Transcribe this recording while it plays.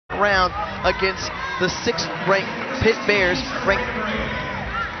round against the 6th-ranked Pitt Bears, ranked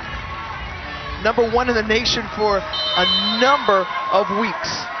 #1 in the nation for a number of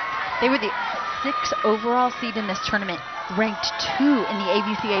weeks. They were the 6th overall seed in this tournament, ranked 2 in the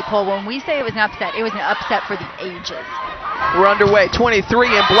ABCA poll. When we say it was an upset for the ages. We're underway.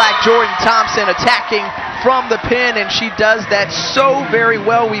 23 in black, Jordan Thompson attacking from the pin, and she does that so very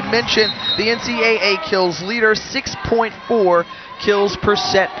well. We mentioned the NCAA kills leader, 6.4 kills per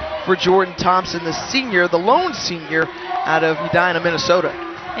set for Jordan Thompson, the senior, the lone senior out of Edina, Minnesota.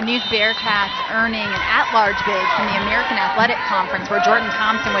 And these Bearcats earning an at-large bid from the American Athletic Conference, where Jordan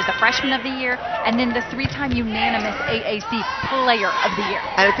Thompson was the Freshman of the Year and then the 3-time unanimous AAC Player of the Year.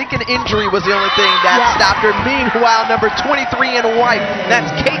 And I think an injury was the only thing that stopped her. Meanwhile, number 23 in white,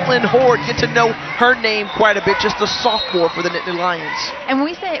 that's Caitlin Horde. Get to know her name quite a bit, just a sophomore for the Nittany Lions. And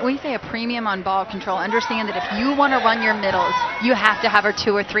we say a premium on ball control. Understand that if you want to run your middles, you have to have a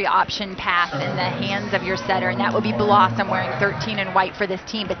 2 or 3 option pass in the hands of your setter, and that would be Blossom wearing 13 in white for this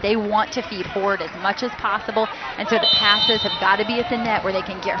team. But they want to feed Horde as much as possible, and so the passes have got to be at the net where they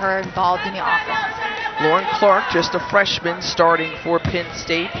can get her involved in the offense. Lauren Clark, just a freshman starting for Penn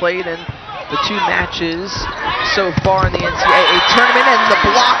State, played in the 2 matches so far in the NCAA tournament, and the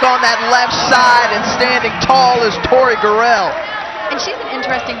block on that left side, and standing tall is Tori Gurrell. And she's an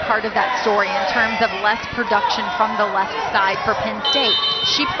interesting part of that story in terms of less production from the left side for Penn State.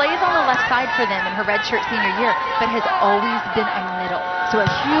 She plays on the left side for them in her redshirt senior year, but has always been a middle. So a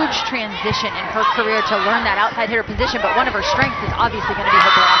huge transition in her career to learn that outside hitter position, but one of her strengths is obviously going to be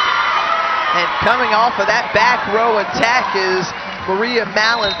her blocking. And coming off of that back row attack is Maria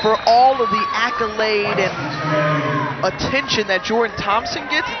Mallon. For all of the accolade and attention that Jordan Thompson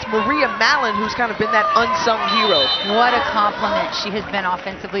gets, it's Maria Mallon who's kind of been that unsung hero. What a compliment she has been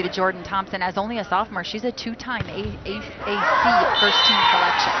offensively to Jordan Thompson. As only a sophomore, she's a 2-time AAC first-team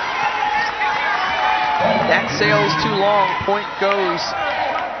selection. That sail's too long. Point goes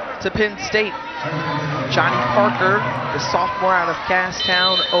to Penn State. Johnny Parker, the sophomore out of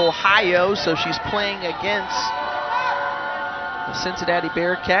Casstown, Ohio, so she's playing against the Cincinnati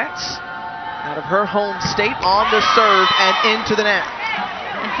Bearcats out of her home state on the serve and into the net.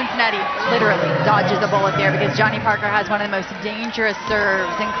 And Cincinnati literally dodges a bullet there because Johnny Parker has one of the most dangerous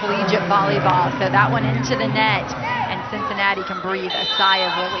serves in collegiate volleyball. So that one into the net, and Cincinnati can breathe a sigh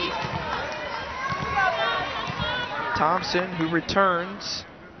of relief. Thompson, who returns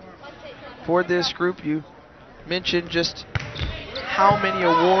for this group. You mentioned just how many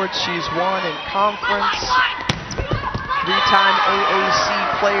awards she's won in conference. 3-time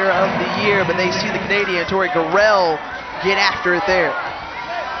AAC Player of the Year, but they see the Canadian Tori Gurrell get after it there.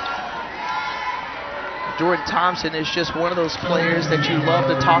 Jordan Thompson is just one of those players that you love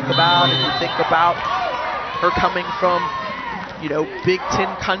to talk about, and you think about her coming from, you know, Big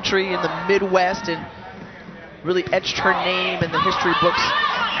Ten country in the Midwest, and really etched her name in the history books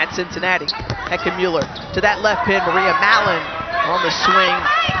at Cincinnati. Heckenmuller to that left pin, Maria Mallon on the swing.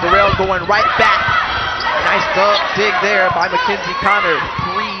 Gurrell going right back. Nice dig there by Mackenzie Connor.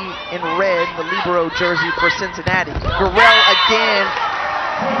 3 in red, the libero jersey for Cincinnati. Gurrell again,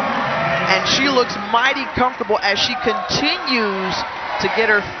 and she looks mighty comfortable as she continues to get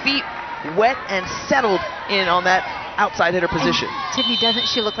her feet wet and settled in on that outside hitter position. And Tiffany, doesn't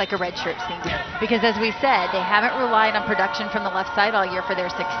she look like a redshirt senior? Because as we said, they haven't relied on production from the left side all year for their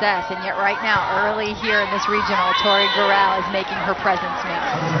success, and yet right now, early here in this regional, Tori Gurrell is making her presence known.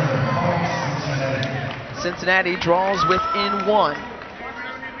 Cincinnati draws within 1.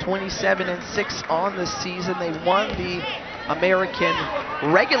 27-6 on the season. They won the American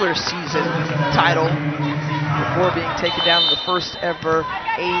regular season title before being taken down in the first ever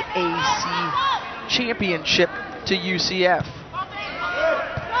AAC championship to UCF.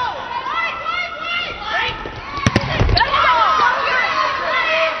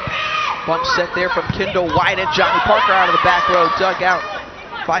 Bump set there from Kendall White, and Johnny Parker out of the back row, dug out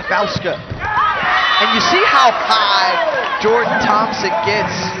by Fauska. And you see how high Jordan Thompson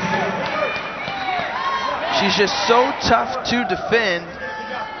gets. She's just so tough to defend.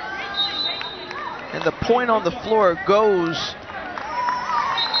 And the point on the floor goes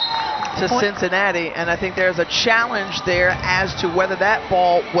to Cincinnati, and I think there's a challenge there as to whether that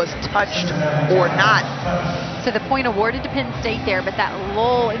ball was touched or not. So the point awarded to Penn State there, but that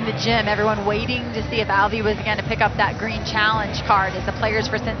lull in the gym, everyone waiting to see if Alvy was going to pick up that green challenge card, as the players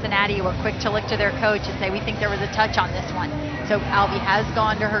for Cincinnati were quick to look to their coach and say, we think there was a touch on this one. So Alvy has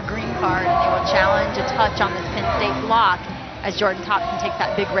gone to her green card, and they will challenge a touch on this Penn State block as Jordan Thompson takes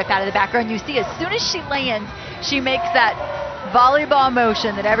that big rip out of the back row. And you see, as soon as she lands, she makes that volleyball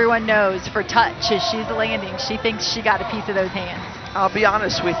motion that everyone knows for touch as she's landing. She thinks she got a piece of those hands. I'll be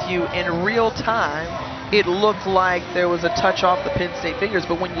honest with you, in real time, it looked like there was a touch off the Penn State fingers,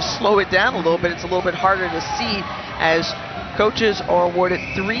 but when you slow it down a little bit, it's a little bit harder to see, as coaches are awarded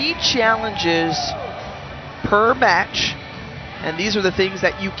 3 challenges per match, and these are the things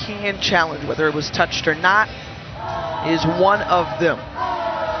that you can challenge. Whether it was touched or not is one of them.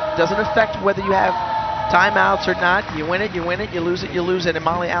 Doesn't affect whether you have timeouts or not. You win it, you win it, you lose it, you lose it, and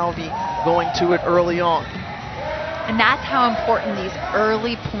Molly Alvey going to it early on. And that's how important these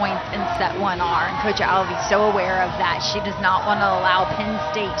early points in set 1 are. And Coach Alvey's so aware of that. She does not want to allow Penn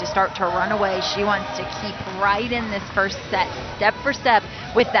State to start to run away. She wants to keep right in this first set, step for step,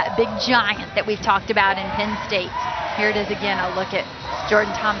 with that big giant that we've talked about in Penn State. Here it is again, a look at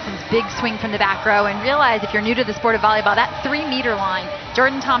Jordan Thompson's big swing from the back row. And realize, if you're new to the sport of volleyball, that 3-meter line,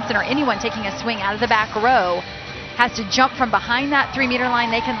 Jordan Thompson or anyone taking a swing out of the back row has to jump from behind that 3-meter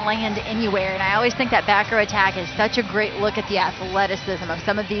line. They can land anywhere. And I always think that back row attack is such a great look at the athleticism of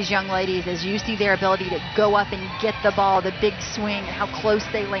some of these young ladies, as you see their ability to go up and get the ball, the big swing, and how close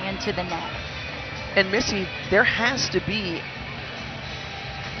they land to the net. And Missy, there has to be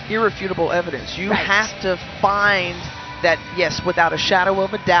irrefutable evidence. You have to find that, yes, without a shadow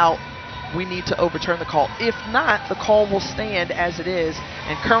of a doubt, we need to overturn the call. If not, the call will stand as it is,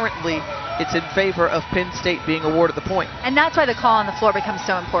 and currently it's in favor of Penn State being awarded the point. And that's why the call on the floor becomes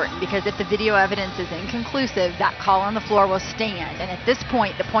so important, because if the video evidence is inconclusive, that call on the floor will stand. And at this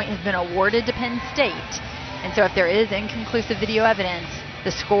point, the point has been awarded to Penn State. And so if there is inconclusive video evidence,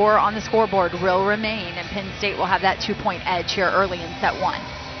 the score on the scoreboard will remain, and Penn State will have that 2-point edge here early in set 1.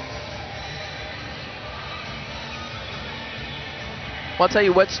 I'll tell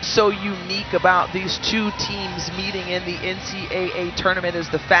you what's so unique about these 2 teams meeting in the NCAA tournament is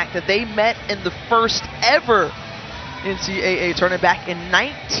the fact that they met in the first ever NCAA tournament back in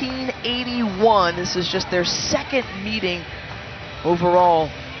 1981. This is just their 2nd meeting overall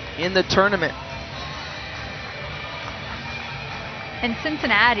in the tournament. And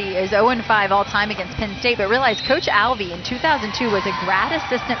Cincinnati is 0-5 all-time against Penn State, but realize Coach Alvey in 2002 was a grad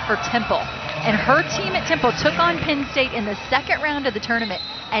assistant for Temple. And her team at Temple took on Penn State in the 2nd round of the tournament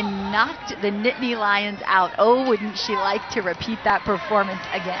and knocked the Nittany Lions out. Oh, wouldn't she like to repeat that performance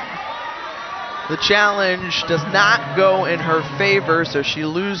again? The challenge does not go in her favor, so she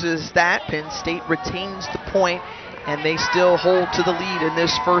loses that. Penn State retains the point, and they still hold to the lead in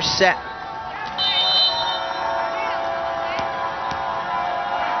this first set.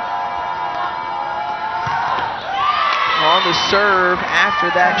 On the serve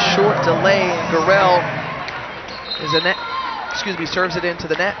after that short delay, and Garrell is a net, serves it into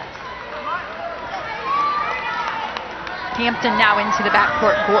the net. Hampton now into the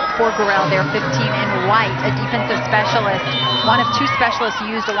backcourt for Garrell. They're 15 in white, a defensive specialist, one of 2 specialists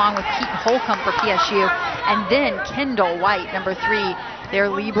used along with Pete Holcomb for PSU. And then Kendall White, number 3, their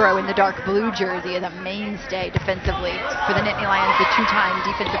libero in the dark blue jersey, is a mainstay defensively for the Nittany Lions, the 2-time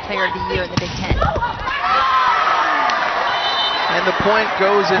Defensive Player of the Year in the Big Ten. And the point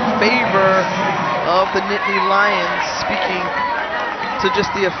goes in favor of the Nittany Lions, speaking to just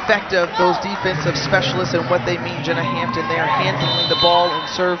the effect of those defensive specialists and what they mean. Jenna Hampton there handling the ball and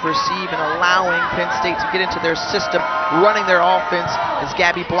serve, receive, and allowing Penn State to get into their system, running their offense, is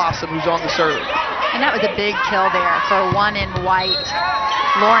Gabby Blossom, who's on the serve. And that was a big kill there for 1 in white.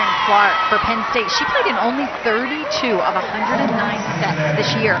 Lauren Clark for Penn State. She played in only 32 of 109 sets this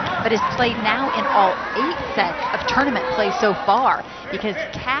year, but has played now in all 8 sets of tournament play so far, because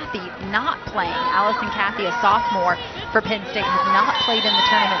Kathy not playing. Allison Kathy, a sophomore for Penn State, has not played in the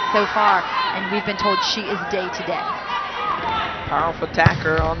tournament so far, and we've been told she is day to day. Powerful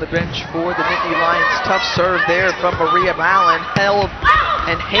attacker on the bench for the Nittany Lions. Tough serve there from Maria Mallon, held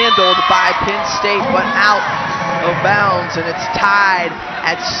and handled by Penn State, but out of bounds, and it's tied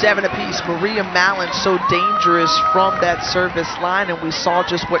at 7 apiece. Maria Mallon so dangerous from that service line, and we saw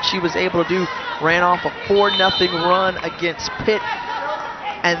just what she was able to do. Ran off a 4-0 run against Pitt,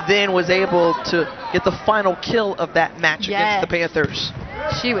 and then was able to get the final kill of that match against the Panthers.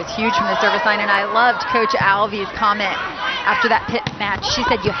 She was huge from the service line, and I loved Coach Alvey's comment after that Pitt match. She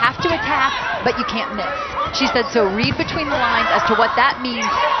said, you have to attack, but you can't miss. She said, so read between the lines as to what that means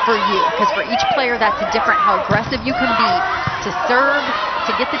for you, because for each player that's different, how aggressive you can be to serve,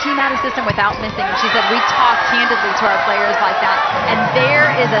 to get the team out of system without missing. And she said, we talk candidly to our players like that. And there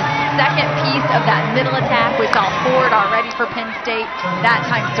is a second piece of that middle attack. We saw forward already for Penn State. That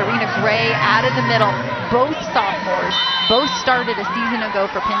time, Serena Gray out of the middle. Both sophomores, both started a season ago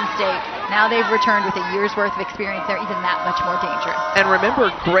for Penn State. Now they've returned with a year's worth of experience. They're even that much more dangerous. And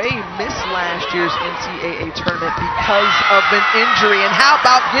remember, Gray missed last year's NCAA tournament because of an injury. And how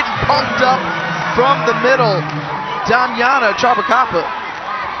about getting pumped up from the middle? Damiana Charbakapa.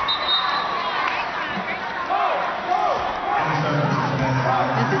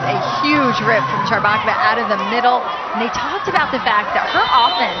 This is a huge rip from Charbakova out of the middle. And they talked about the fact that her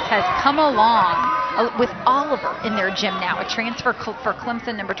offense has come along with Oliver in their gym now. A transfer for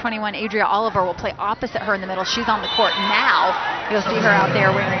Clemson, number 21, Adria Oliver, will play opposite her in the middle. She's on the court now. You'll see her out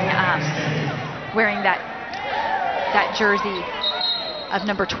there wearing that jersey of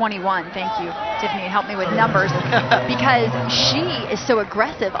number 21. Thank you, Tiffany, help me with numbers, because she is so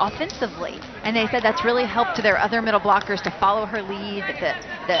aggressive offensively, and they said that's really helped their other middle blockers to follow her lead. That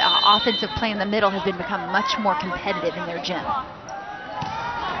the offensive play in the middle has become much more competitive in their gym.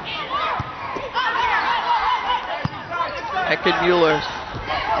 Heckenmuller,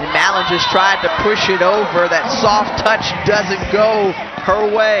 and Mallon just tried to push it over. That soft touch doesn't go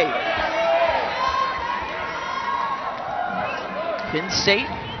her way. Penn State,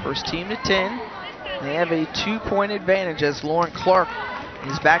 first team to 10. They have a 2-point advantage as Lauren Clark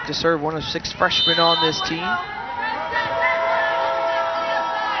is back to serve, one of 6 freshmen on this team.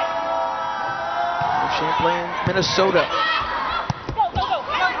 Champlain, Minnesota.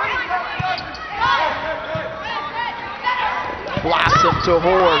 Blossom to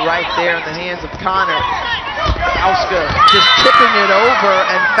Horde right there in the hands of Connor. Fauska just tipping it over,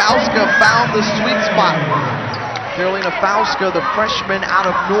 and Fauska found the sweet spot. Carolina Fauska, the freshman out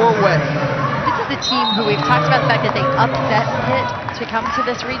of Norway. This is a team who we've talked about the fact that they upset Pitt to come to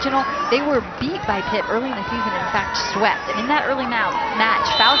this regional. They were beat by Pitt early in the season, in fact swept. And in that early match,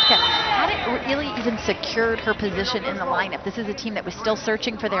 Fauska hadn't really even secured her position in the lineup. This is a team that was still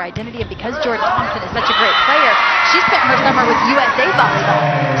searching for their identity, and because Jordan Thompson is such a great player, she spent her summer with USA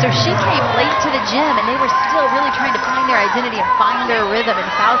Volleyball. So she came late to the gym, and they were still really trying to find their identity and find their rhythm, and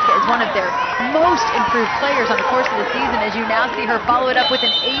Fauska is one of their most improved players on the course of the season, as you now see her follow it up with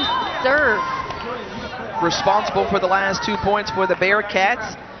an ace serve. Responsible for the last 2 points for the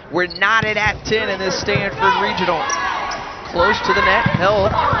Bearcats. We're knotted at 10 in this Stanford Regional. Close to the net, held,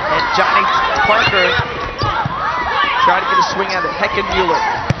 and Johnny Parker tried to get a swing at it. Heckenmuller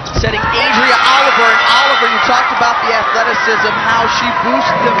setting Adria Oliver, and Oliver, you talked about the athleticism, how she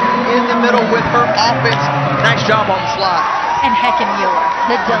boosted them in the middle with her offense. Nice job on the slide. And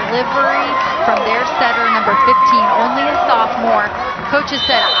Heckenmuller, the delivery from their setter, number 15, only a sophomore. Coaches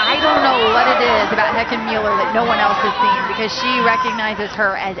said, I don't know what it is about Heckenmuller that no one else has seen, because she recognizes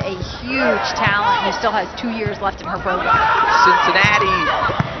her as a huge talent who still has 2 years left in her program. Cincinnati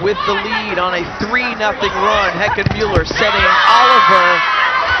with the lead on a 3-0 run. Heckenmuller setting Oliver,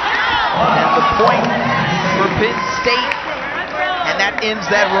 and the point for Penn State, and that ends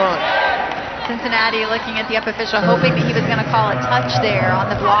that run. Cincinnati looking at the up official, hoping that he was going to call a touch there on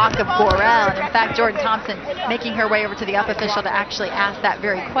the block of Gorel. And in fact, Jordan Thompson making her way over to the up official to actually ask that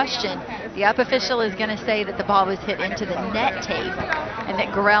very question. The up official is going to say that the ball was hit into the net tape and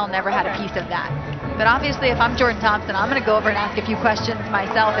that Gorel never had a piece of that. But obviously, if I'm Jordan Thompson, I'm going to go over and ask a few questions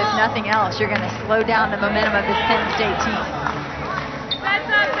myself. If nothing else, you're going to slow down the momentum of this Penn State team.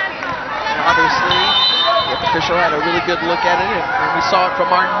 And obviously, the official had a really good look at it, and we saw it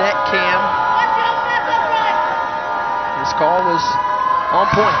from our net cam. His call was on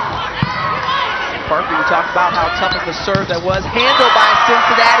point. Parker, you talked about how tough of a serve that was, handled by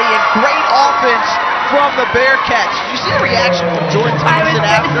Cincinnati, and great offense from the Bearcats. Did you see the reaction from Jordan Thompson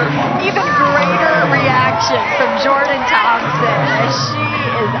after? Even greater reaction from Jordan Thompson, as she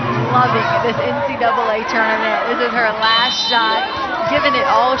is loving this NCAA tournament. This is her last shot, giving it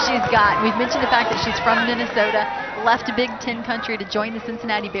all she's got. We've mentioned the fact that she's from Minnesota, left a Big Ten country to join the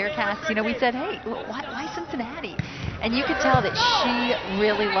Cincinnati Bearcats. You know, we said, hey, why Cincinnati? And you could tell that she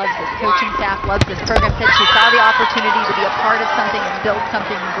really loves this. Coaching staff loves this program. Said she saw the opportunity to be a part of something and build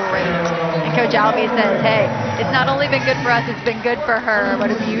something great. And Coach Albee says, hey, it's not only been good for us, it's been good for her. What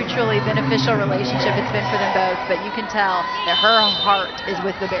a mutually beneficial relationship it's been for them both. But you can tell that her heart is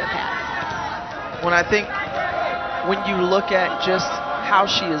with the Bearcats. When I think, when you look at just how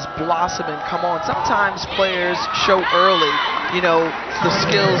she is blossoming, come on, sometimes players show early, you know, the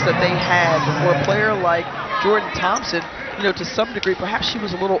skills that they have. And for a player like Jordan Thompson, you know, to some degree, perhaps she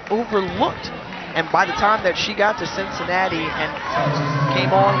was a little overlooked. And by the time that she got to Cincinnati and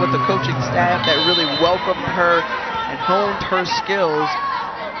came on with the coaching staff that really welcomed her and honed her skills,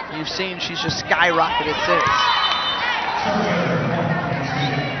 you've seen she's just skyrocketed since.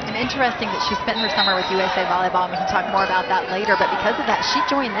 Interesting that she spent her summer with USA Volleyball, and we can talk more about that later, but because of that, she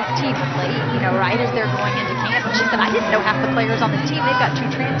joined this team late, you know, right as they're going into camp, and she said, I didn't know half the players on this team. They've got 2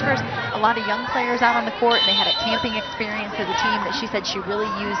 transfers, a lot of young players out on the court, and they had a camping experience as a team that she said she really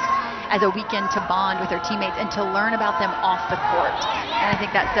used as a weekend to bond with her teammates and to learn about them off the court. And I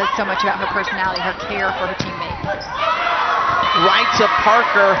think that says so much about her personality, her care for her teammates. right to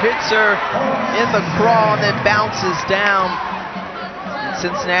Parker, hits her in the crawl and then bounces down. And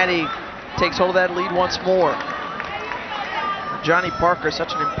Cincinnati takes hold of that lead once more. Johnny Parker,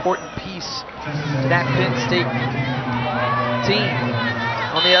 such an important piece to that Penn State team.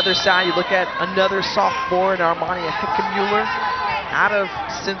 On the other side, you look at another sophomore in Armania Heckenmuller out of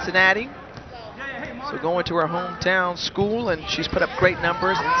Cincinnati. So going to her hometown school, and she's put up great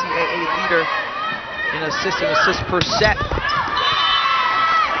numbers. NCAA leader in assists per set.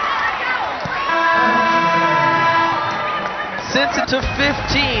 Since to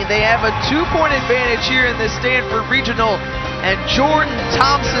 15, they have a 2-point advantage here in the Stanford Regional, and Jordan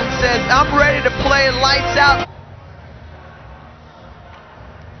Thompson says, "I'm ready to play lights out."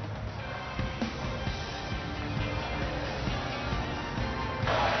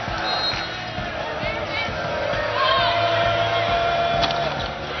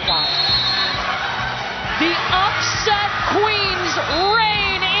 The upset queens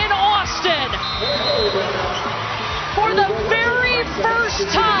reign in Austin. For the very first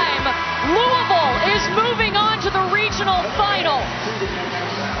time, Louisville is moving on to the regional final.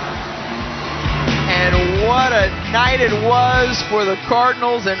 And what a night it was for the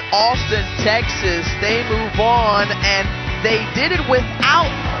Cardinals in Austin, Texas. They move on, and they did it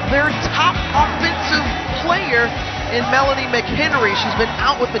without their top offensive player in Melanie McHenry. She's been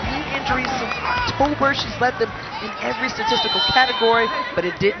out with a knee injury since October. She's led them in every statistical category, but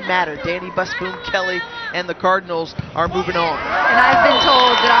it didn't matter. Danny Busboom-Kelly and the Cardinals are moving on. And I've been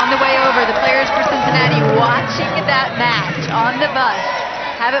told that on the way over, the players for Cincinnati watching that match on the bus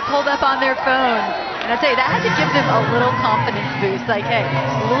have it pulled up on their phone. And I'll tell you, that had to give them a little confidence boost. Like, hey,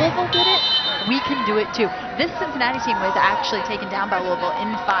 Louisville did it, we can do it too. This Cincinnati team was actually taken down by Louisville in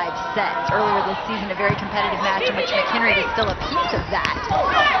 5 sets earlier this season, a very competitive match in which McHenry was still a piece of that.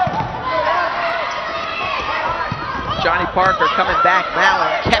 Johnny Parker coming back. Mallon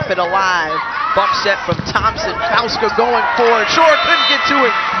kept it alive. Bump set from Thompson. Fauska going forward. Shore couldn't get to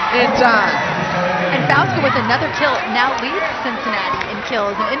it in time. And Fauska with another kill now leads Cincinnati in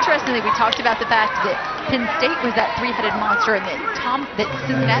kills. And interestingly, we talked about the fact that Penn State was that 3-headed monster and that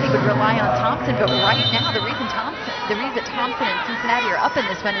Cincinnati would rely on Thompson. But right now, the reason Thompson and Cincinnati are up in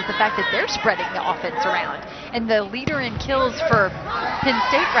this one is the fact that they're spreading the offense around. And the leader in kills for Penn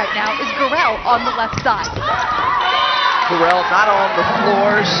State right now is Gurel on the left side. Gurel not on the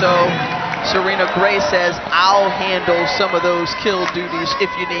floor, so Serena Gray says, "I'll handle some of those kill duties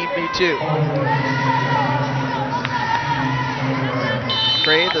if you need me to."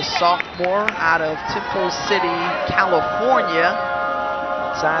 Gray, the sophomore out of Temple City, California,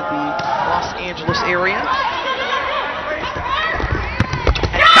 outside the Los Angeles area.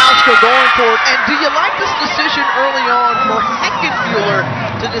 And Fauska going for it. And do you like this decision early on for Heckenmuller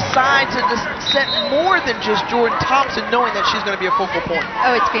to decide to set more than just Jordan Thompson, knowing that she's going to be a focal point?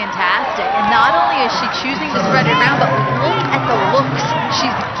 Oh, it's fantastic. And not only is she choosing to spread it around, but look at the looks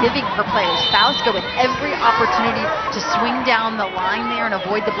she's giving her players. Fauska with every opportunity to swing down the line there and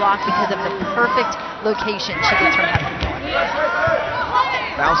avoid the block because of the perfect location she gets from Heckenmuller.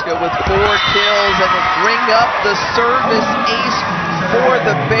 Fauska with 4 kills and will bring up the service ace for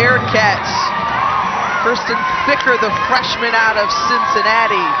the Bearcats. Kirsten Ficker, the freshman out of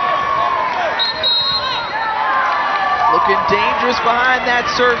Cincinnati. Looking dangerous behind that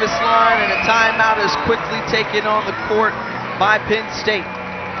service line, and a timeout is quickly taken on the court by Penn State.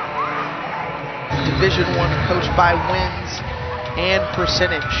 Division I coached by wins and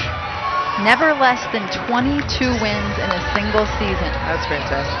percentage. Never less than 22 wins in a single season. That's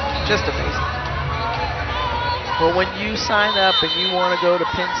fantastic. Just amazing. Well, when you sign up and you want to go to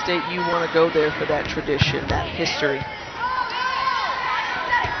Penn State, you want to go there for that tradition, that history.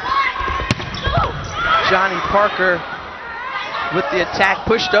 Johnny Parker with the attack,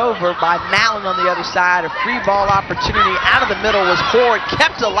 pushed over by Mallon on the other side. A free ball opportunity out of the middle was Ford,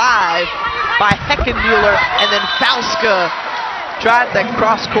 kept alive by Heckenmuller, and then Fauska tried that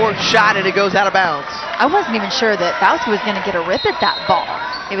cross-court shot, and it goes out of bounds. I wasn't even sure that Fauska was going to get a rip at that ball.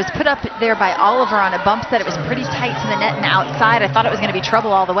 It was put up there by Oliver on a bump set. It was pretty tight to the net and outside. I thought it was going to be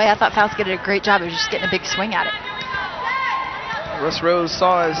trouble all the way. I thought Fauska did a great job. He was just getting a big swing at it. Russ Rose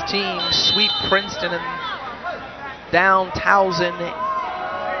saw his team sweep Princeton and down Towson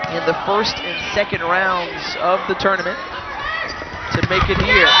in the first and second rounds of the tournament to make it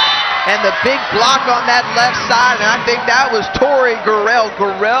here. And the big block on that left side, and I think that was Tori Gurel.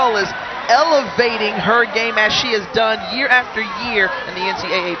 Gurel is elevating her game as she has done year after year in the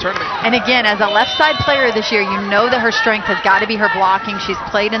NCAA tournament. And again, as a left side player this year, you know that her strength has got to be her blocking. She's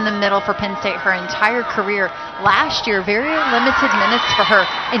played in the middle for Penn State her entire career. Last year, very limited minutes for her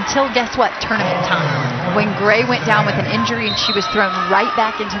until, guess what, tournament time. when Gray went down with an injury and she was thrown right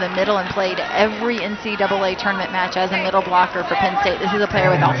back into the middle and played every NCAA tournament match as a middle blocker for Penn State. This is a player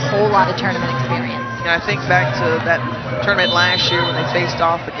with a whole lot of tournament experience. Yeah, I think back to that tournament last year when they faced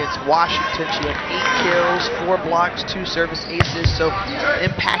off against Washington. She had 8 kills, 4 blocks, 2 service aces, so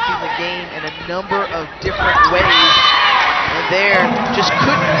impacting the game in a number of different ways. And there, just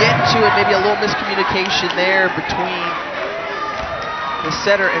couldn't get to it. Maybe a little miscommunication there between the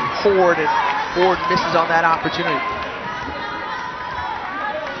setter and Ford misses on that opportunity.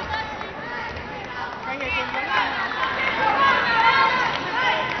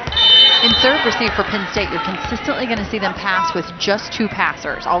 In serve receive for Penn State, you're consistently going to see them pass with just 2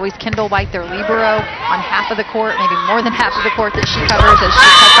 passers. Always Kendall White, their libero, on half of the court, maybe more than half of the court that she covers as she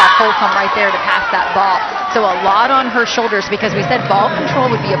cuts off Holcomb right there to pass that ball. So a lot on her shoulders because we said ball control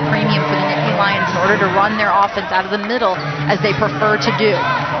would be a premium for the Nittany Lions in order to run their offense out of the middle as they prefer to do.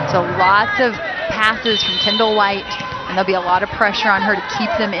 So lots of passes from Kendall White, and there'll be a lot of pressure on her to keep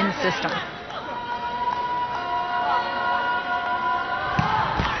them in system.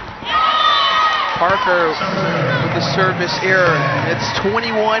 Parker with the service error. It's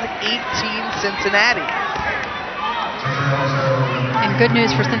 21-18 Cincinnati. And good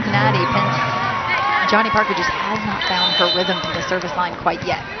news for Cincinnati, Johnny Parker just has not found her rhythm from the service line quite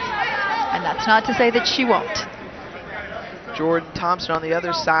yet. And that's not to say that she won't. Jordan Thompson on the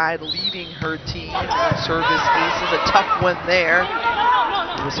other side leading her team in service aces. A tough one there.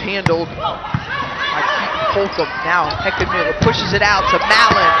 It was handled by Holcomb. Now Heckenmiller pushes it out to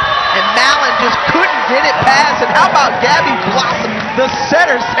Mallon, and Mallon just couldn't get it past. And how about Gabby Blossom, the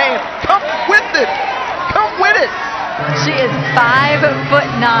setter, saying, "Come with it, come with it." She is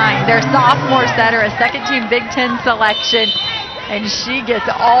 5'9", their sophomore setter, a second-team Big Ten selection, and she gets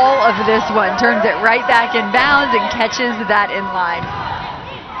all of this one, turns it right back in bounds and catches that in line.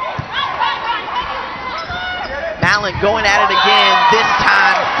 Mallon going at it again, this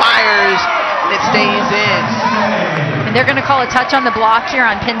time fires, and it stays in. And they're going to call a touch on the block here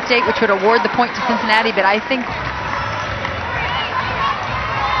on Penn State, which would award the point to Cincinnati, but I think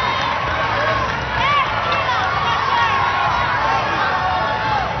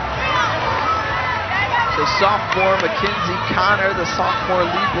the sophomore Mackenzie Connor, the sophomore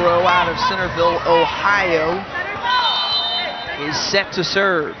libero out of Centerville, Ohio, is set to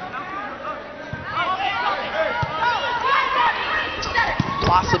serve.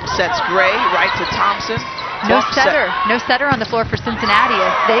 Blossom sets Gray right to Thompson. No setter on the floor for Cincinnati.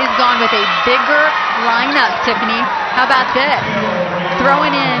 They've gone with a bigger lineup, Tiffany. How about this?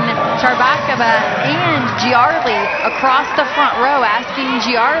 Throwing in Charbakova and Giarli across the front row, asking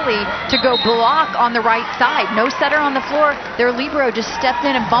Giarli to go block on the right side. No setter on the floor. Their libero just stepped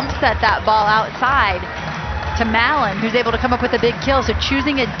in and bump set that ball outside to Mallon, who's able to come up with a big kill. So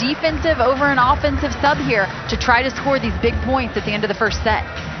choosing a defensive over an offensive sub here to try to score these big points at the end of the first set.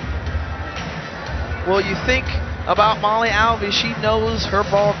 Well, you think about Molly Alvey. She knows her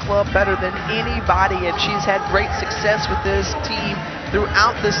ball club better than anybody, and she's had great success with this team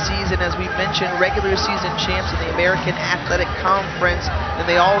throughout the season. As we mentioned, regular season champs in the American Athletic Conference, and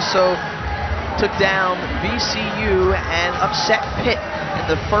they also took down VCU and upset Pitt in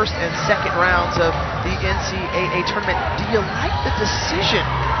the first and second rounds of the NCAA tournament. Do you like the decision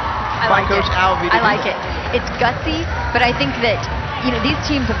by Coach Alvey? I like it. It's gutsy, but I think that these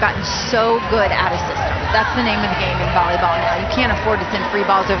teams have gotten so good at a system. That's the name of the game in volleyball now. You can't afford to send free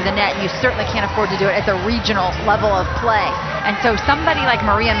balls over the net, and you certainly can't afford to do it at the regional level of play. And so somebody like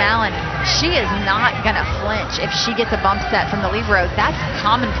Maria Mallon, she is not going to flinch if she gets a bump set from the libero. That's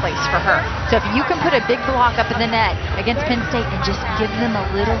commonplace for her. So if you can put a big block up in the net against Penn State and just give them a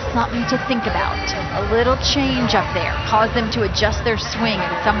little something to think about, a little change up there, cause them to adjust their swing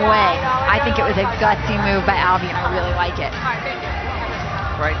in some way, I think it was a gutsy move by Alvey, and I really like it.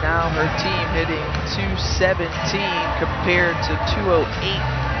 Right now, her team hitting .217 compared to .208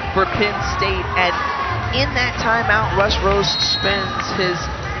 for Penn State. And in that timeout, Russ Rose spends his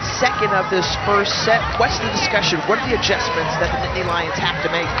second of this first set. What's the discussion? What are the adjustments that the Nittany Lions have to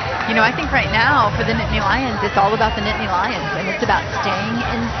make? I think right now for the Nittany Lions, it's all about the Nittany Lions, and it's about staying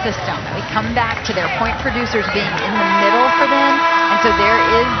in system. We come back to their point producers being in the middle for them, and so there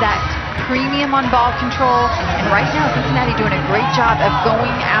is that premium on ball control, and right now Cincinnati doing a great job of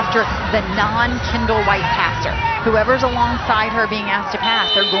going after the non-Kendall White passer. Whoever's alongside her being asked to pass,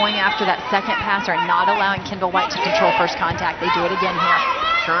 they're going after that second passer and not allowing Kendall White to control first contact. They do it again here.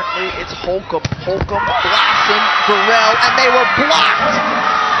 Currently it's Holcomb, Blossom, Burrell, and they were blocked.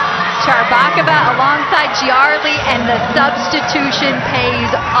 Charbakova alongside Giarli, and the substitution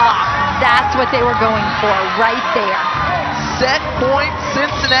pays off. That's what they were going for right there. Set point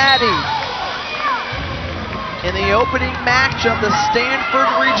Cincinnati. in the opening match of the Stanford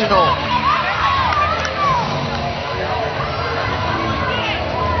Regional.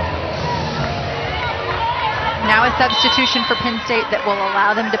 Now a substitution for Penn State that will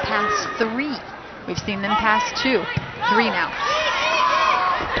allow them to pass 3. We've seen them pass 2. 3 now.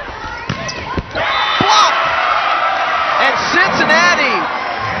 Block! And Cincinnati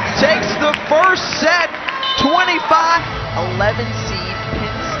takes the first set, 25-11 seed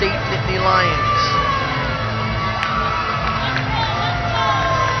Penn State Nittany Lions.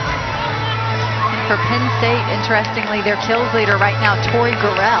 For Penn State, interestingly, their kills leader right now, Tori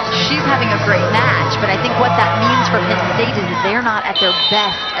Gurrell, she's having a great match, but I think what that means for Penn State is they're not at their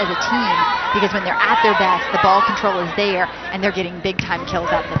best as a team, because when they're at their best, the ball control is there, and they're getting big-time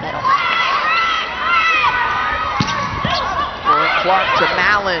kills out of the middle. Clark to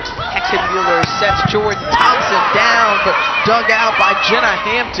Mallon. Heckenmuller sets Jordan Thompson down, but dug out by Jenna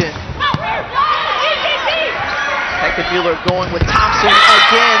Hampton. Heckenmuller going with Thompson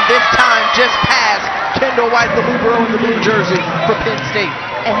again, this time just past Kendall White, the blue girl in the blue jersey for Penn State.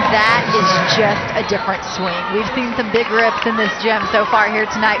 And that is just a different swing. We've seen some big rips in this gym so far here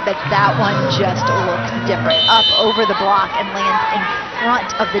tonight, but that one just looks different. Up over the block and lands in front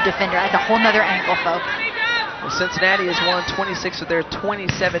of the defender. That's a whole nother angle, folks. Well, Cincinnati has won 26 of their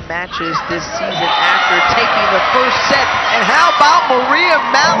 27 matches this season after taking the first set. And how about Maria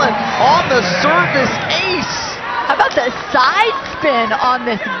Mallon on the service ace? How about the side spin on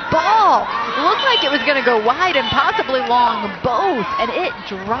this ball? It looked like it was going to go wide and possibly long both, and it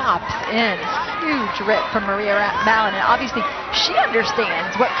drops in. Huge rip from Maria Mallon, and obviously she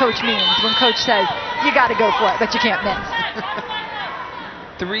understands what coach means when coach says, you got to go for it, but you can't miss.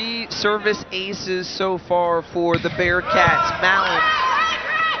 3 service aces so far for the Bearcats. Mallon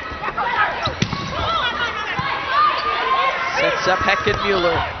sets up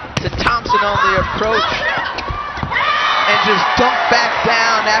Heckenmuller to Thompson on the approach. And just dumped back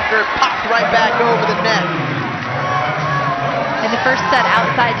down after it popped right back over the net. In the first set,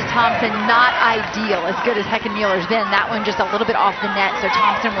 outside to Thompson, not ideal, as good as Heckenmuller's been. That one just a little bit off the net, so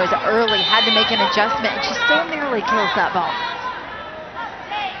Thompson was early, had to make an adjustment, and she still nearly kills that ball.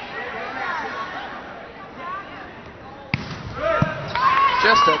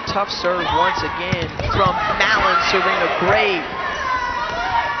 Just a tough serve once again from Mallon, Serena Gray.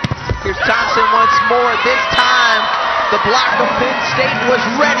 Here's Thompson once more. This time, the block of Penn State was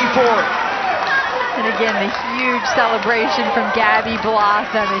ready for it. And again, the huge celebration from Gabby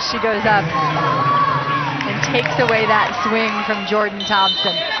Blossom as she goes up and takes away that swing from Jordan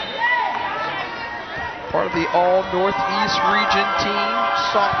Thompson. Part of the All-Northeast Region team,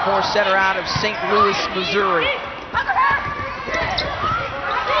 sophomore setter out of St. Louis, Missouri.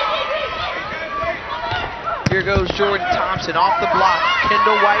 Here goes Jordan Thompson off the block.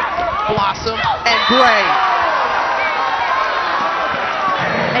 Kendall White, Blossom, and Gray.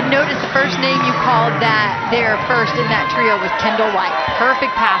 And notice the first name you called that there first in that trio was Kendall White.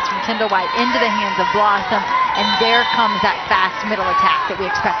 Perfect pass from Kendall White into the hands of Blossom, and there comes that fast middle attack that we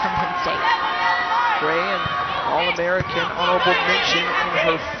expect from Penn State. Gray, an All-American honorable mention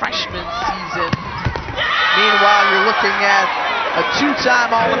in her freshman season. Meanwhile, you're looking at a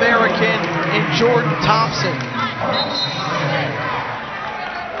 2-time All-American in Jordan Thompson.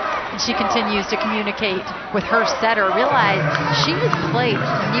 And she continues to communicate with her setter. Realize she has played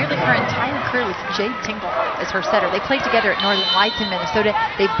nearly her entire career with Jade Tinglehart as her setter. They played together at Northern Lights in Minnesota.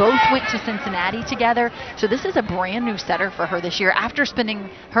 They both went to Cincinnati together. So this is a brand new setter for her this year after spending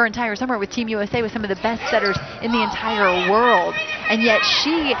her entire summer with Team USA with some of the best setters in the entire world. And yet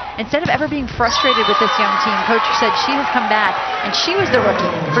she, instead of ever being frustrated with this young team, coach said she has come back and she was the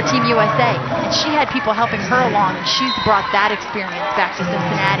rookie for Team USA. And she had people helping her along, and she's brought that experience back to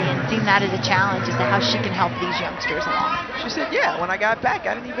Cincinnati and seen that as a challenge as to how she can help these youngsters along. She said, yeah, when I got back,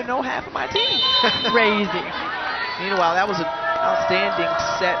 I didn't even know half of my team. Crazy. Meanwhile, that was an outstanding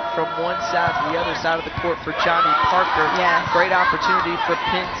set from one side to the other side of the court for Johnny Parker. Yes. Great opportunity for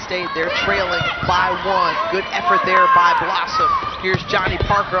Penn State. They're trailing by 1. Good effort there by Blossom. Here's Johnny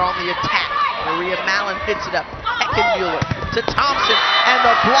Parker on the attack. Maria Mallon hits it up. Heckenmuller to Thompson, and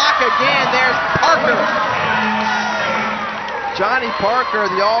the block again. There's Parker. Johnny Parker,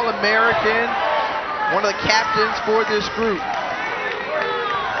 the All-American, one of the captains for this group.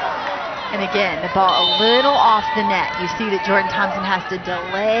 And again, the ball a little off the net. You see that Jordan Thompson has to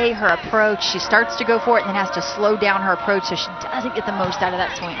delay her approach. She starts to go for it and then has to slow down her approach so she doesn't get the most out of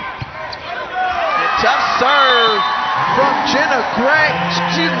that swing. A tough serve from Serena Gray,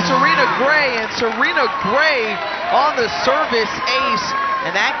 and Serena Gray on the service ace,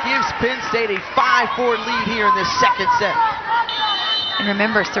 and that gives Penn State a 5-4 lead here in this second set. And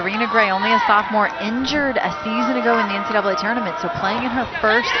remember, Serena Gray, only a sophomore, injured a season ago in the NCAA tournament, so playing in her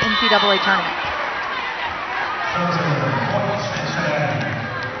first NCAA tournament.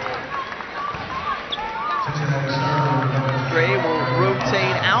 Gray will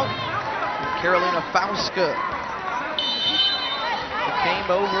rotate out. Carolina Fauska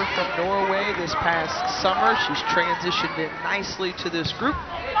came over from Norway this past summer. She's transitioned in nicely to this group.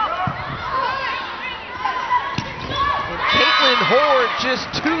 And Caitlin Hoard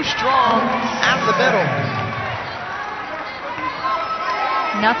just too strong out of the middle.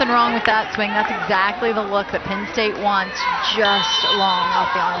 Nothing wrong with that swing. That's exactly the look that Penn State wants, just long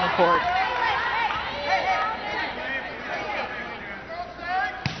off the arm of Hoard.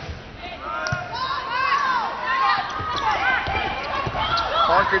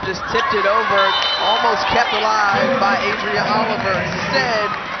 Parker just tipped it over, almost kept alive by Adria Oliver. Instead,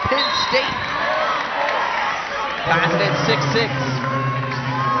 Penn State got it at 6-6.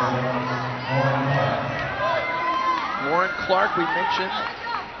 Warren Clark, we mentioned,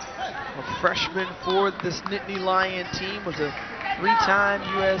 a freshman for this Nittany Lion team, was a three-time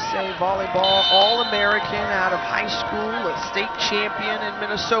USA Volleyball All-American out of high school, a state champion in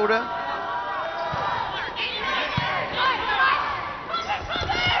Minnesota.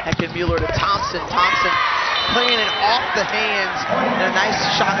 Heckenmuller to Thompson. Thompson playing it off the hands. And a nice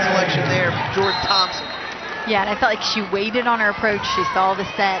shot selection there from Jordan Thompson. Yeah, and I felt like she waited on her approach. She saw the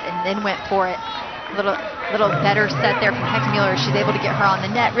set and then went for it. A little better set there from Heckenmuller. She's able to get her on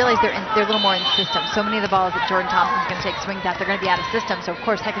the net. Realize they're a little more in system. So many of the balls that Jordan Thompson's going to take swings at, they're going to be out of system. So of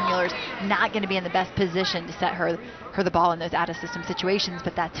course Heckenmuller's not going to be in the best position to set her the ball in those out of system situations,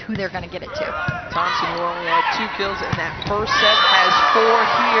 but that's who they're going to get it to. Thompson, who only had 2 kills in that first set, has 4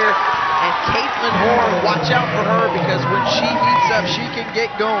 here. And Caitlin Hoare, watch out for her, because when she heats up, she can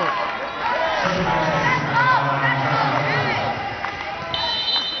get going.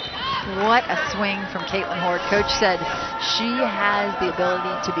 What a swing from Caitlin Hoard. Coach said she has the ability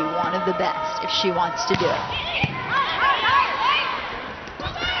to be one of the best if she wants to do it.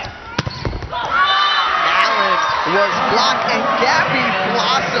 Allen was blocked, and Gabby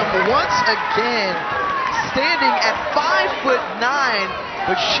Blossom once again standing at 5'9",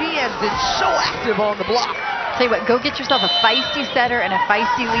 but she has been so active on the block. Tell you what, go get yourself a feisty setter and a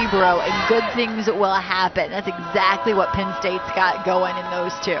feisty libero, and good things will happen. That's exactly what Penn State's got going in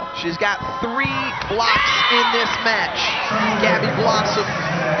those two. She's got 3 blocks in this match. Gabby Blossom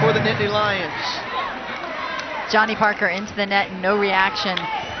for the Nittany Lions. Johnny Parker into the net, and no reaction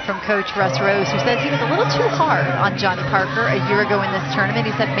from Coach Russ Rose, who says he was a little too hard on Johnny Parker a year ago in this tournament.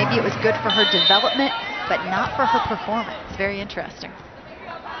 He said maybe it was good for her development, but not for her performance. Very interesting.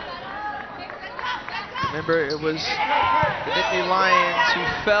 Remember, it was the Nittany Lions who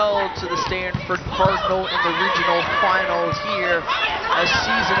fell to the Stanford Cardinal in the regional final here a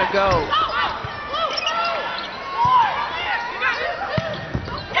season ago.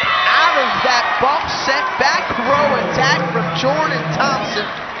 Out of that bump, set back row attack from Jordan Thompson,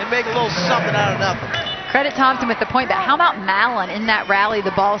 and make a little something out of nothing. Credit Thompson with the point, but how about Mallon in that rally?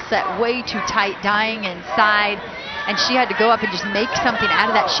 The ball set way too tight, dying inside, and she had to go up and just make something out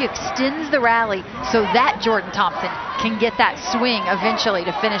of that. She extends the rally so that Jordan Thompson can get that swing eventually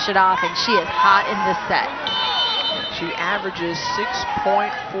to finish it off, and she is hot in this set. She averages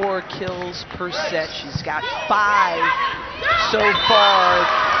 6.4 kills per set. She's got 5 so far.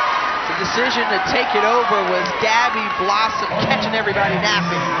 The decision to take it over was Gabby Blossom catching everybody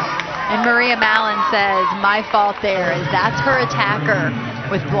napping. And Maria Mallon says, my fault there, is that's her attacker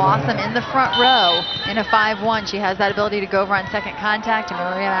with Blossom in the front row in a 5-1. She has that ability to go over on second contact, and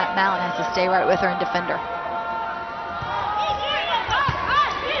Maria Mallon has to stay right with her and defend her.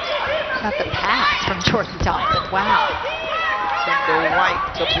 Got the pass from Jordan Thompson. Wow. Cinder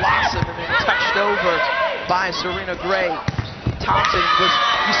White to Blossom, and then touched over by Serena Gray. Thompson was,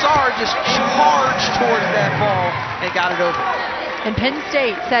 you saw her just charge towards that ball and got it over. And Penn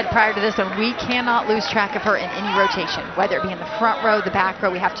State said prior to this one, we cannot lose track of her in any rotation, whether it be in the front row, the back row.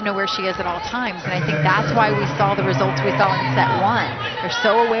 We have to know where she is at all times. And I think that's why we saw the results we saw in set 1. They're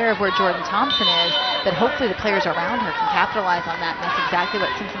so aware of where Jordan Thompson is that hopefully the players around her can capitalize on that. And that's exactly what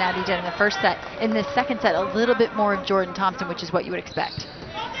Cincinnati did in the first set. In this second set, a little bit more of Jordan Thompson, which is what you would expect.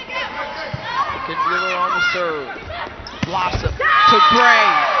 Mueller on the serve. Blossom to Gray.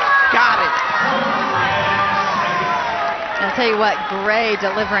 Got it. I'll tell you what, Gray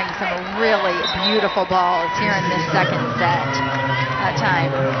delivering some really beautiful balls here in this second set. That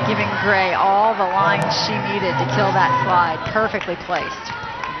time, giving Gray all the lines she needed to kill that slide. Perfectly placed.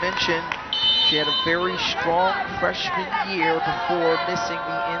 You mentioned she had a very strong freshman year before missing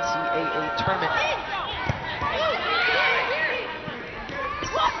the NCAA tournament.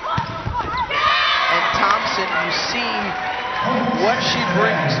 Thompson, you see what she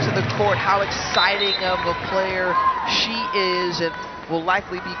brings to the court, how exciting of a player she is, and will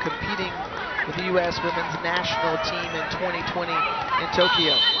likely be competing with the U.S. women's national team in 2020 in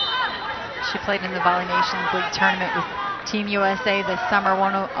Tokyo. She played in the Volley Nations League tournament with Team USA this summer.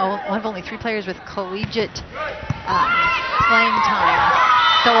 One of only 3 players with collegiate playing time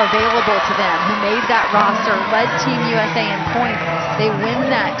still available to them, who made that roster, led Team USA in points. They win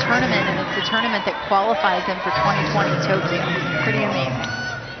that tournament, and it's the tournament that qualifies them for 2020 Tokyo. Pretty amazing.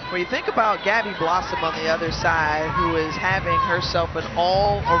 When you think about Gabby Blossom on the other side, who is having herself an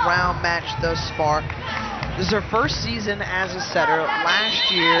all-around match thus far. This is her first season as a setter.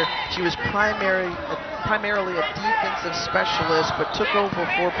 Last year, she was primarily a defensive specialist, but took over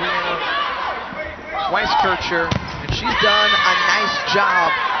for Brianna Weiskircher, and she's done a nice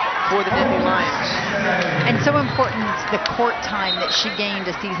job for the Nittany Lions. And so important, the court time that she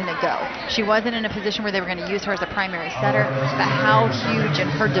gained a season ago. She wasn't in a position where they were going to use her as a primary setter, but how huge in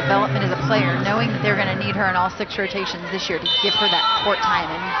her development as a player, knowing that they're going to need her in all 6 rotations this year to give her that court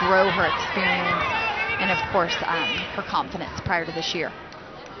time and grow her experience, and of course, her confidence prior to this year.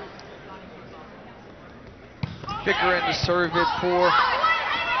 Pickering to serve it for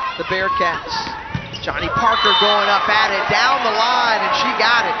the Bearcats. Johnny Parker going up at it, down the line, and she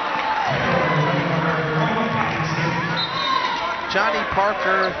got it. Johnny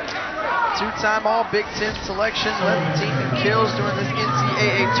Parker, 2-time All-Big Ten selection, led the team in kills during this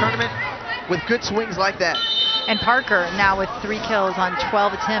NCAA tournament with good swings like that. And Parker, now with 3 kills on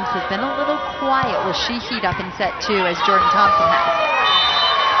 12 attempts, has been a little quiet. Will she heat up in set 2 as Jordan Thompson has?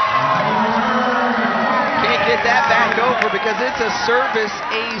 Can't get that back over because it's a service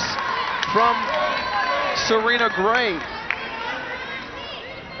ace from Serena Gray.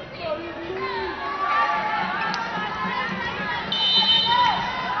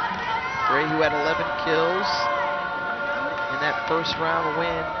 Gray, who had 11 kills in that first round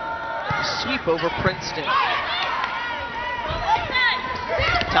win, a sweep over Princeton.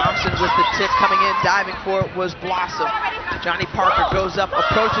 Thompson with the tip coming in, diving for it was Blossom. Johnny Parker goes up,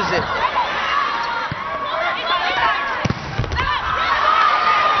 approaches it.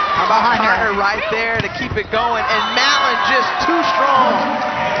 How about Connor right there to keep it going, and Mallon just too strong.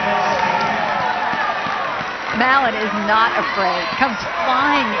 Mallon is not afraid. Comes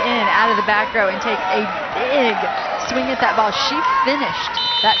flying in out of the back row and take a big swing at that ball. She finished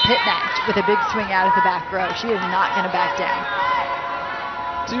that pit match with a big swing out of the back row. She is not going to back down.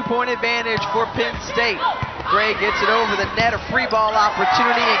 2-point advantage for Penn State. Gray gets it over the net, a free ball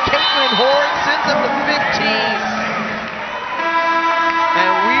opportunity, and Caitlin Horde sends up the 15.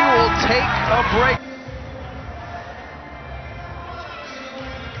 And we will take a break.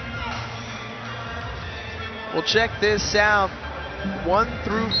 We'll check this out. 1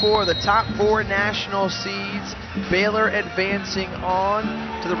 through 4, the top 4 national seeds. Baylor advancing on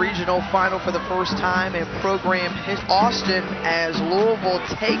to the regional final for the first time in program Austin as Louisville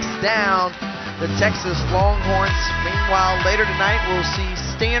takes down the Texas Longhorns. Meanwhile, later tonight we'll see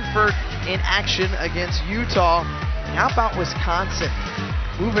Stanford in action against Utah. How about Wisconsin?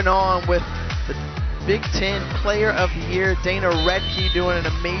 Moving on with the Big Ten Player of the Year, Dana Redke, doing an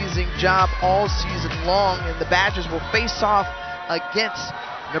amazing job all season long, and the Badgers will face off against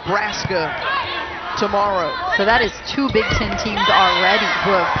Nebraska tomorrow. So that is 2 Big Ten teams already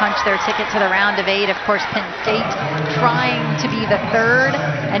who have punched their ticket to the round of 8. Of course, Penn State trying to be the 3rd,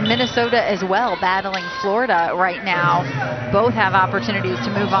 and Minnesota as well, battling Florida right now. Both have opportunities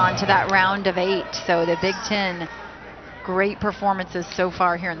to move on to that round of 8. So the Big Ten, great performances so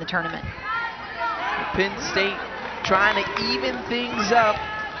far here in the tournament. Penn State trying to even things up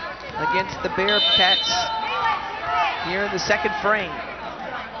against the Bearcats here in the second frame.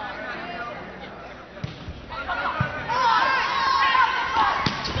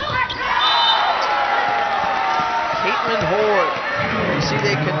 Caitlin Horde, you see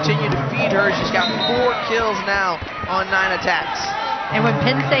they continue to feed her. She's got 4 kills now on 9 attacks. And when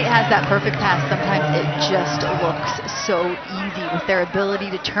Penn State has that perfect pass, sometimes it just looks so easy with their ability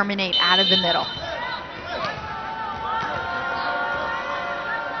to terminate out of the middle.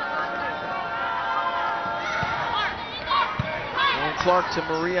 And Clark to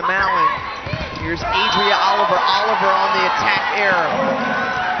Maria Mallon. Here's Adria Oliver. Oliver on the attack error.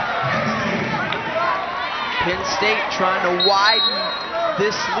 Penn State trying to widen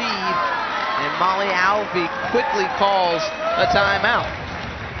this lead, and Molly Alvey quickly calls a timeout.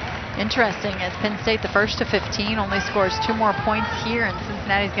 Interesting, as Penn State, the first to 15, only scores 2 more points here, and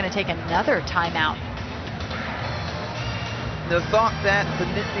Cincinnati's going to take another timeout. The thought that the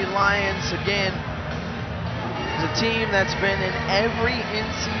Nittany Lions, again, is a team that's been in every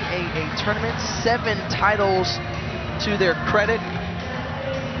NCAA tournament, 7 titles to their credit.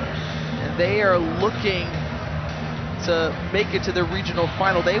 And they are looking to make it to the regional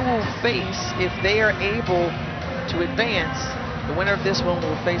final. They will face, if they are able to advance, the winner of this one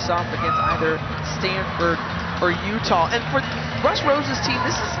will face off against either Stanford or Utah. And for Russ Rose's team,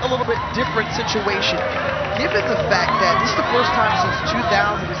 this is a little bit different situation, given the fact that this is the first time since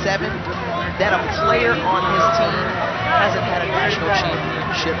 2007 that a player on his team hasn't had a national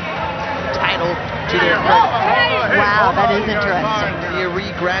championship title to their credit. Wow, that is interesting. Leah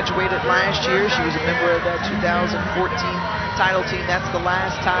Reed graduated last year. She was a member of that 2014 title team. That's the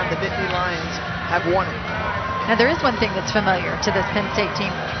last time the Nittany Lions have won it. Now, there is one thing that's familiar to this Penn State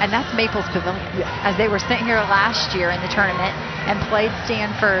team, and that's Maples Pavilion. Yeah. As they were sent here last year in the tournament and played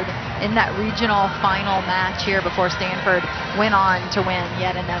Stanford in that regional final match here before Stanford went on to win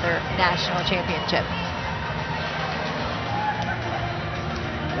yet another national championship.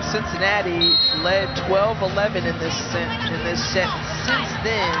 Cincinnati led 12-11 in this set. Since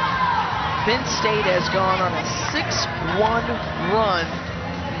then, Penn State has gone on a 6-1 run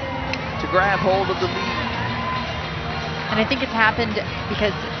to grab hold of the lead. And I think it's happened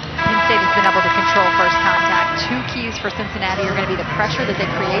because Penn State has been able to control first contact. 2 keys for Cincinnati are going to be the pressure that they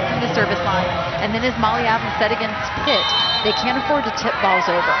create from the service line, and then as Molly Adams said against Pitt, they can't afford to tip balls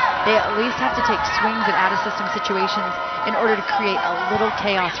over. They at least have to take swings at out-of-system situations in order to create a little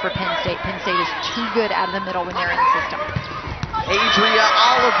chaos for Penn State. Penn State is too good out of the middle when they're in the system. Adria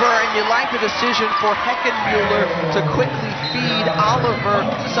Oliver, and you like the decision for Heckenmuller to quickly feed Oliver,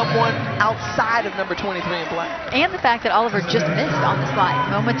 someone outside of number 23 in black. And the fact that Oliver just missed on the slide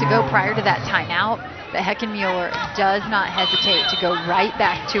moments ago prior to that timeout, but Heckenmuller does not hesitate to go right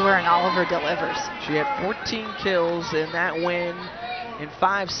back to her, and Oliver delivers. She had 14 kills in that win in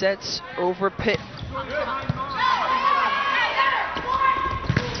 5 sets over Pitt.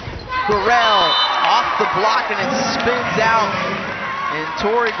 Gurel off the block, and it spins out. And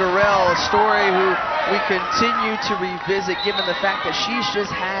Tori Gurel, a story who we continue to revisit given the fact that she's just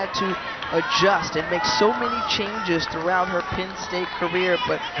had to adjust and make so many changes throughout her Penn State career,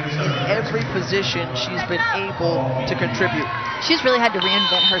 but in every position she's been able to contribute. She's really had to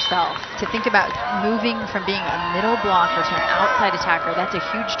reinvent herself. To think about moving from being a middle blocker to an outside attacker, that's a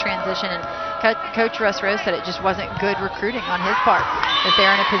huge transition. And Coach Russ Rose said it just wasn't good recruiting on his part, that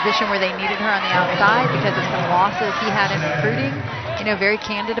they're in a position where they needed her on the outside because of some losses he had in recruiting. You know, very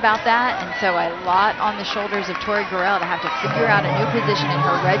candid about that, and so a lot on the shoulders of Tori Gurel to have to figure out a new position in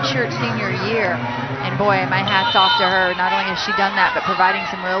her redshirt senior year. And boy, my hat's off to her. Not only has she done that, but providing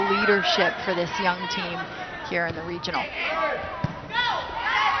some real leadership for this young team here in the regional.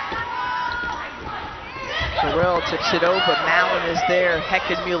 Gurel tips it over. Mallon is there.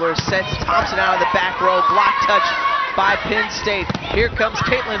 Heckenmuller sets Thompson out of the back row. Block touch by Penn State. Here comes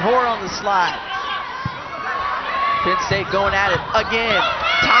Caitlin Hoare on the slide. Penn State going at it again.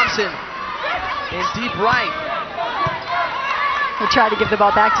 Thompson in deep right. They try to give the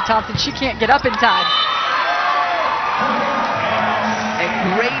ball back to Thompson. She can't get up in time. A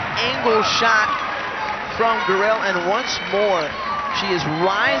great angle shot from Gurel, and once more, she is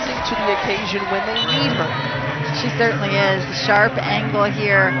rising to the occasion when they need her. She certainly is. The sharp angle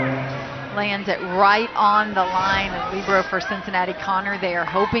here lands it right on the line, and libero for Cincinnati, Connor there,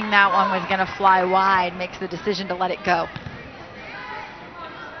 hoping that one was going to fly wide, makes the decision to let it go.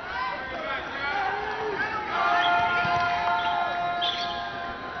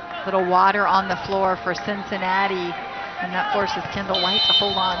 Little water on the floor for Cincinnati, and that forces Kendall White to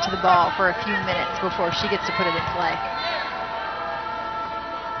hold on to the ball for a few minutes before she gets to put it in play.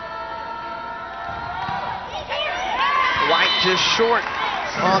 White just short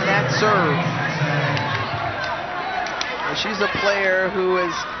on that serve. And she's a player who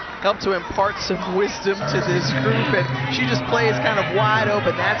has helped to impart some wisdom to this group, and she just plays kind of wide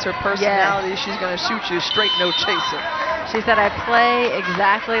open. That's her personality. Yes. She's going to shoot you straight, no chaser. She said, I play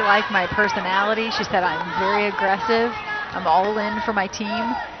exactly like my personality. She said, I'm very aggressive. I'm all in for my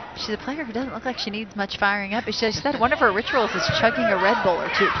team. She's a player who doesn't look like she needs much firing up. She said one of her rituals is chugging a Red Bull or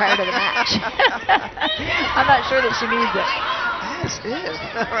 2 prior to the match. I'm not sure that she needs it. Yes, is.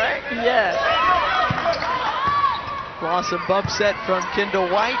 All right. Yes. Awesome bump set from Kendall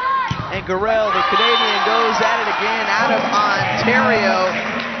White. And Gurel, the Canadian, goes at it again out of Ontario.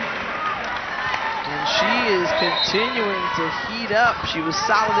 And she is continuing to heat up. She was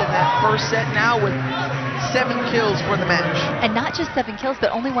solid in that first set, now with 7 kills for the match. And not just 7 kills,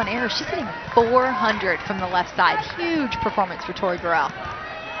 but only 1 error. She's hitting 400 from the left side. Huge performance for Tori Gurel.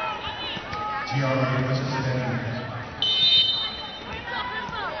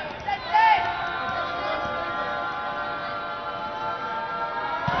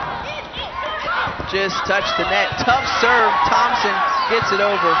 just touched the net. Tough serve. Thompson gets it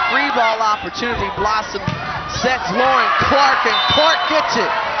over. Free ball opportunity. Blossom sets Lauren Clark, and Clark gets it.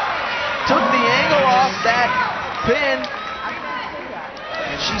 Took the angle off that pin,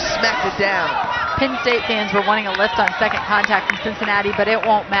 and she smacked it down. Penn State fans were wanting a lift on second contact from Cincinnati, but it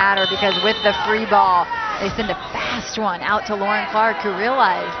won't matter because with the free ball, they send a fast one out to Lauren Clark, who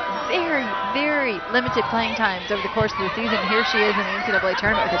realized very, very limited playing times over the course of the season. Here she is in the NCAA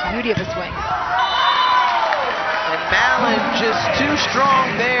tournament with a beauty of a swing. And Mallon just too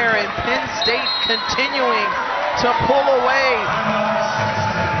strong there, and Penn State continuing to pull away.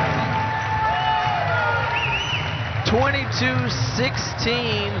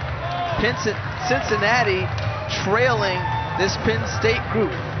 22-16, Cincinnati trailing this Penn State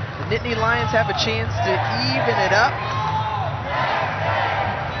group. The Nittany Lions have a chance to even it up.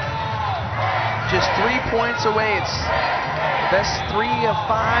 Just 3 points away. It's the best 3 of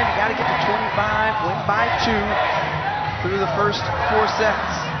 5. You got to get to 25, win by 2 through the first 4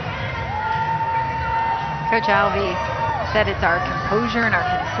 sets. Coach Alvey said it's our composure and our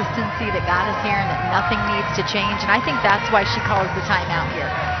consistency that got us here and that nothing needs to change. And I think that's why she calls the timeout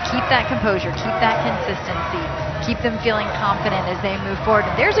here. Keep that composure, keep that consistency, keep them feeling confident as they move forward.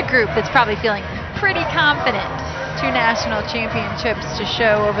 And there's a group that's probably feeling pretty confident. 2 national championships to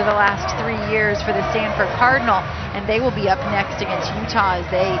show over the last 3 years for the Stanford Cardinal, and they will be up next against Utah as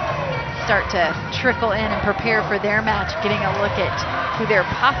they start to trickle in and prepare for their match, getting a look at who their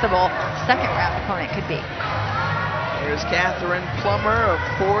possible second round opponent could be. There's Catherine Plummer, of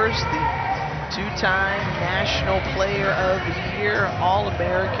course, the 2-time National Player of the Year,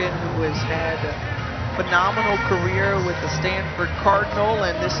 All-American, who has had a phenomenal career with the Stanford Cardinal,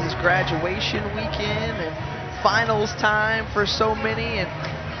 and this is graduation weekend and finals time for so many, and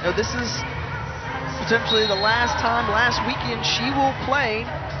you know, this is potentially the last weekend she will play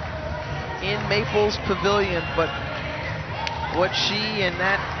in Maples Pavilion. But what she and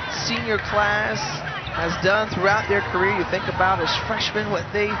that senior class has done throughout their career, you think about as freshmen what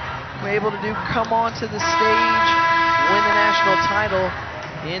they were able to do, come onto the stage, win the national title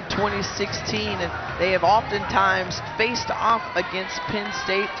in 2016, and they have oftentimes faced off against Penn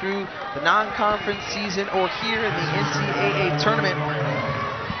State through the non-conference season or here in the NCAA tournament.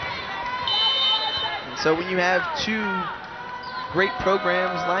 And so when you have 2 great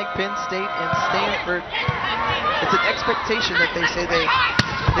programs like Penn State and Stanford, it's an expectation that they say they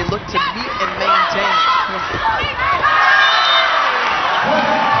look to meet and maintain.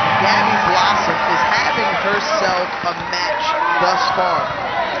 Gabby Blossom is having herself a match thus far.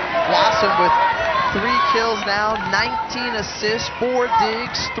 Blossom with 3 kills now, 19 assists, 4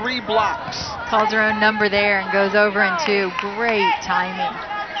 digs, 3 blocks. Calls her own number there and goes over in 2. Great timing.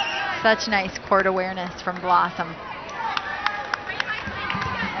 Such nice court awareness from Blossom.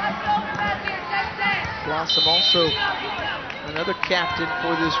 Blossom also another captain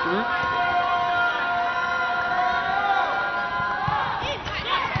for this group.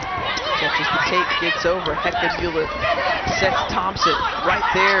 Catches the tape, gets over. Heckenmuller sets Thompson. Right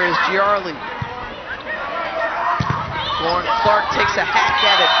there is Giarli. Lauren Clark takes a hack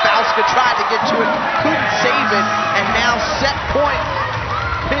at it. Bauska tried to get to it, couldn't save it, and now set point,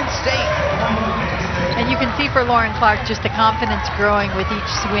 Penn State. And you can see for Lauren Clark just the confidence growing with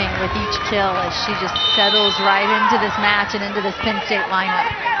each swing, with each kill, as she just settles right into this match and into this Penn State lineup.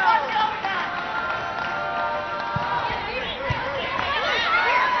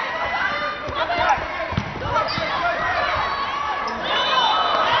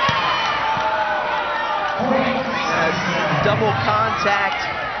 Double contact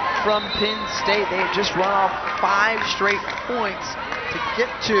from Penn State. They had just run off 5 straight points to get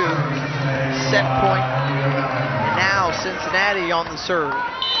to set point. And now Cincinnati on the serve.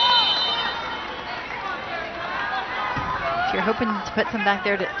 If you're hoping to put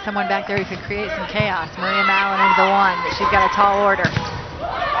someone back there who could create some chaos, Maria Mallon is the one, but she's got a tall order.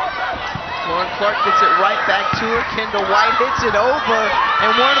 Lauren Clark gets it right back to her. Kendall White hits it over,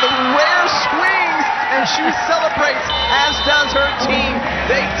 and one of the rare swings, and she celebrates, as does her team.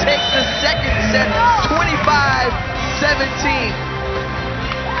 They take the second set, 25-17.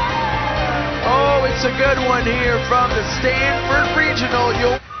 Oh, it's a good one here from the Stanford Regional.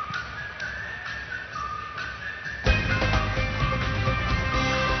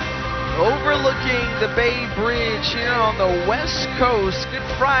 Overlooking the Bay Bridge here on the West Coast. Good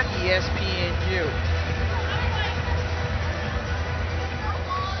Friday, ESPNU.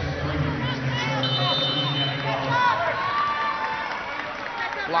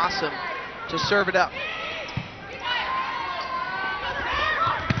 Blossom to serve it up.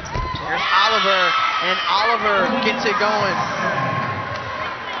 There's Oliver, and Oliver gets it going.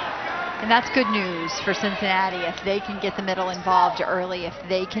 And that's good news for Cincinnati if they can get the middle involved early, if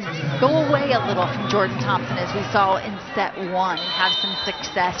they can go away a little from Jordan Thompson as we saw in set 1 and have some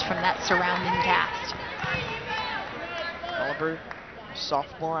success from that surrounding cast. Oliver,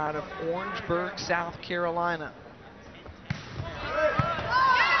 sophomore out of Orangeburg, South Carolina.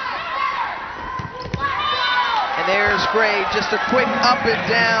 And there's Gray, just a quick up and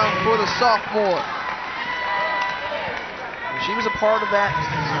down for the sophomore. She was a part of that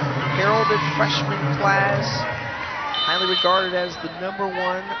heralded freshman class, highly regarded as the #1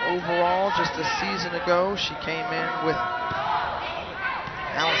 overall just a season ago. She came in with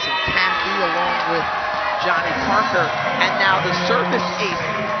Allison Cathy along with Johnny Parker, and now the service ace.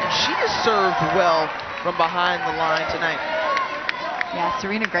 And she has served well from behind the line tonight. Yeah,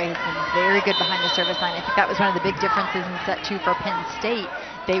 Serena Gray has been very good behind the service line. I think that was one of the big differences in set 2 for Penn State.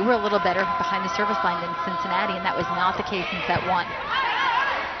 They were a little better behind the service line than Cincinnati, and that was not the case in set 1.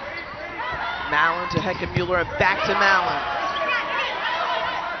 Mallon to Heckenmuller and back to Mallon.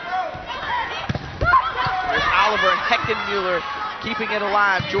 There's Oliver and Heckenmuller keeping it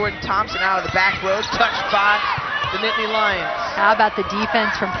alive. Jordan Thompson out of the back row, touched by the Nittany Lions. How about the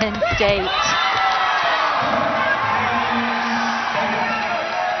defense from Penn State?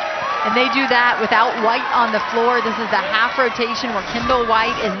 And they do that without White on the floor. This is the half rotation where Kendall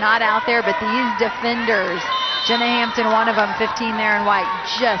White is not out there, but these defenders, Jenna Hampton, one of them, 15 there, and White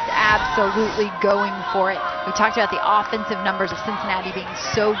just absolutely going for it. We talked about the offensive numbers of Cincinnati being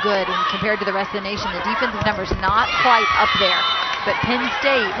so good, and compared to the rest of the nation, the defensive numbers not quite up there. But Penn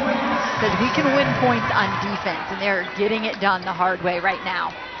State says we can win points on defense, and they're getting it done the hard way right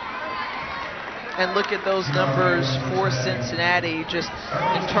now. And look at those numbers for Cincinnati just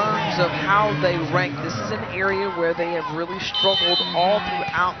in terms of how they rank. This is an area where they have really struggled all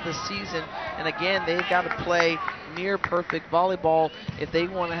throughout the season. And again, they've got to play near perfect volleyball if they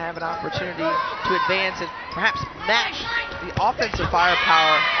want to have an opportunity to advance and perhaps match the offensive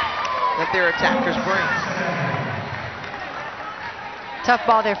firepower that their attackers bring. Tough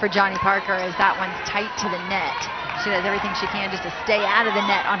ball there for Johnny Parker as that one's tight to the net. She does everything she can just to stay out of the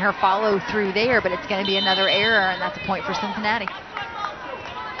net on her follow through there, but it's going to be another error, and that's a point for Cincinnati.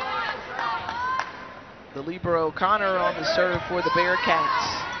 The libero O'Connor on the serve for the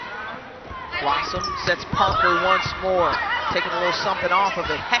Bearcats. Blossom sets Parker once more, taking a little something off of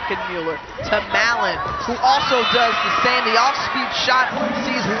it. Heckenmuller to Mallon, who also does the same. The off-speed shot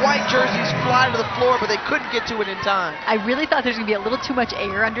sees white jerseys fly to the floor, but they couldn't get to it in time. I really thought there's going to be a little too much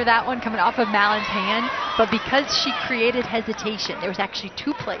air under that one coming off of Mallon's hand, but because she created hesitation, there was actually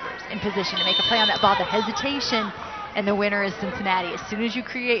 2 players in position to make a play on that ball. The hesitation, and the winner is Cincinnati. As soon as you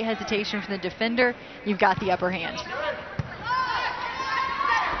create hesitation from the defender, you've got the upper hand.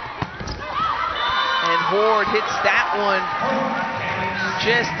 And Horde hits that one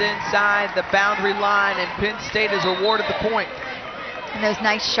just inside the boundary line, and Penn State is awarded the point. And those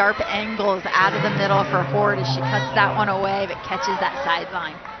nice sharp angles out of the middle for Horde as she cuts that one away, but catches that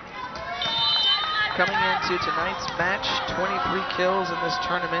sideline. Coming into tonight's match, 23 kills in this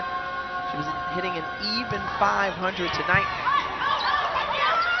tournament. She was hitting an even 500 tonight.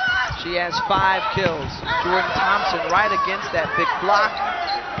 She has 5 kills. Jordan Thompson right against that big block.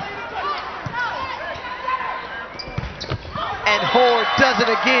 And Horde does it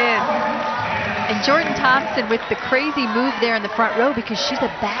again. And Jordan Thompson with the crazy move there in the front row because she's a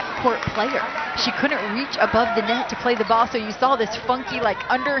backcourt player. She couldn't reach above the net to play the ball, so you saw this funky, like,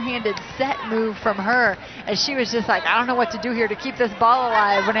 underhanded set move from her as she was just like, I don't know what to do here to keep this ball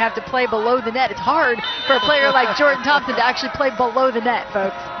alive when I have to play below the net. It's hard for a player like Jordan Thompson to actually play below the net,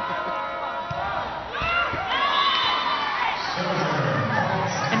 folks.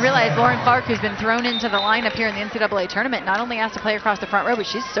 Realize Lauren Clark, who's been thrown into the lineup here in the NCAA tournament, not only has to play across the front row, but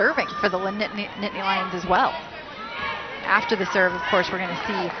she's serving for the Nittany Lions as well. After the serve, of course, we're going to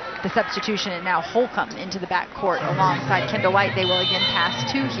see the substitution, and now Holcomb into the backcourt alongside Kendall White. They will again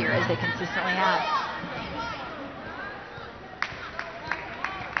pass 2 here as they consistently have.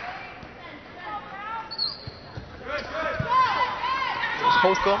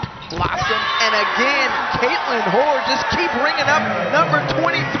 Holcomb, Blossom, and again, Caitlin Horde just keep ringing up number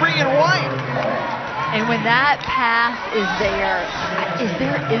 23 in white. And when that pass is there, is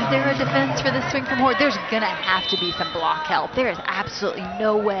there a defense for this swing from Horde? There's going to have to be some block help. There is absolutely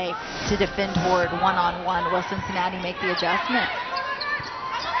no way to defend Horde one-on-one. Will Cincinnati make the adjustment?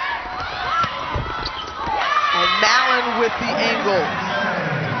 And Mallon with the angle.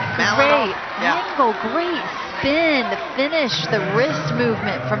 Great angle, great spin, the finish, the wrist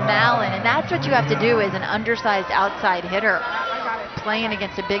movement from Mallon, and that's what you have to do as an undersized outside hitter. playing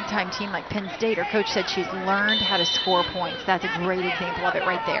against a big-time team like Penn State, her coach said she's learned how to score points. That's a great example of it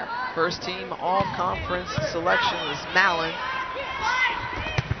right there. First team all-conference selection is Mallon.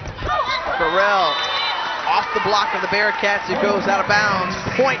 Burrell off the block of the Bearcats. It goes out of bounds.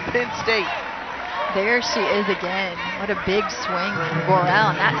 Point Penn State. There she is again. What a big swing from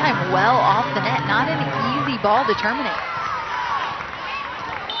Burrell, and that time well off the net. Not an easy ball to terminate.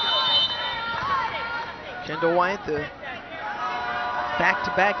 Kendall White, the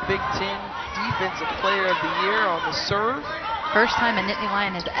back-to-back Big Ten Defensive Player of the Year on the serve. First time a Nittany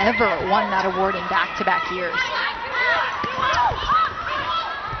Lion has ever won that award in back-to-back years.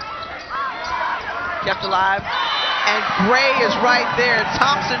 Kept alive, and Gray is right there.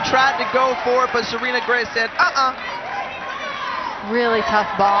 Thompson tried to go for it, but Serena Gray said, Really tough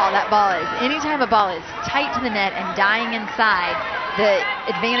ball. That ball is, anytime a ball is tight to the net and dying inside, the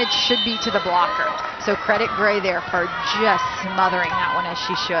advantage should be to the blocker. So credit Gray there for just smothering that one as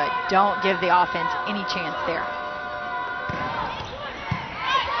she should. Don't give the offense any chance there.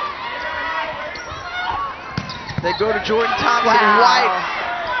 They go to Jordan Thompson. Wow.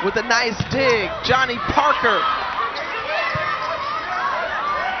 White with a nice dig. Johnny Parker.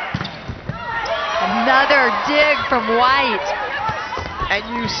 Another dig from White. And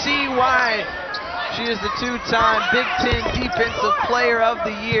you see why she is the two-time Big Ten Defensive Player of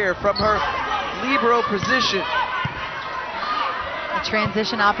the Year from her libero position. A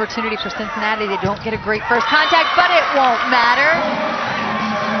transition opportunity for Cincinnati. They don't get a great first contact, but it won't matter.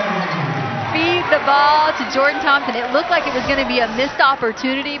 Feed the ball to Jordan Thompson. It looked like it was going to be a missed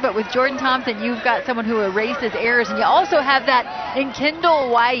opportunity, but with Jordan Thompson, you've got someone who erases errors, and you also have that in Kendall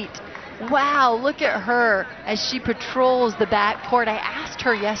White. Wow, look at her as she patrols the backcourt. I asked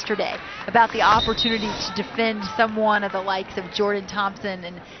her yesterday about the opportunity to defend someone of the likes of Jordan Thompson,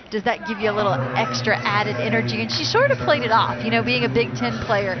 and does that give you a little extra added energy? And she sort of played it off, you know, being a Big Ten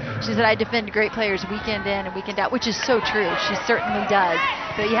player. She said, I defend great players weekend in and weekend out, which is so true. She certainly does.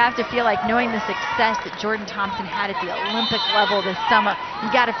 But you have to feel like, knowing the success that Jordan Thompson had at the Olympic level this summer, you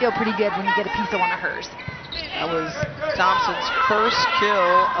got to feel pretty good when you get a piece of one of hers. That was Thompson's first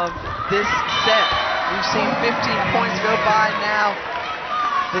kill of this set. We've seen 15 points go by now.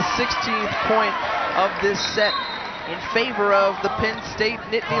 The 16th point of this set in favor of the Penn State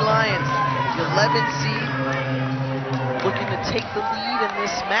Nittany Lions. The 11 seed looking to take the lead in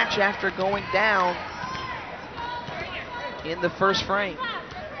this match after going down in the first frame.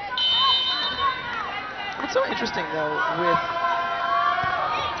 What's so interesting though with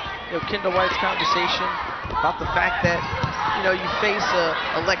Kendall White's conversation about the fact that, you face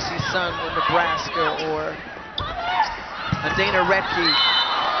a Lexi Sun in Nebraska or a Dana Retke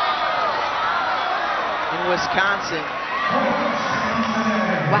in Wisconsin.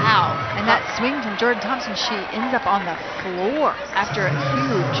 Wow, and that swing from Jordan Thompson, she ends up on the floor after a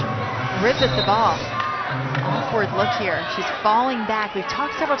huge rip at the ball. Awkward look here. She's falling back. We've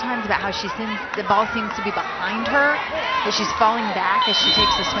talked several times about how the ball seems to be behind her, that she's falling back as she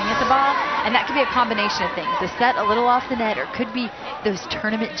takes a swing at the ball, and that could be a combination of things. The set a little off the net, or could be those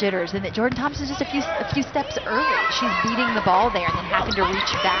tournament jitters, and that Jordan Thompson's just a few steps early. She's beating the ball there and then having to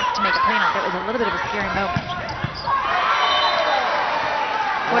reach back to make a play on it. That was a little bit of a scary moment.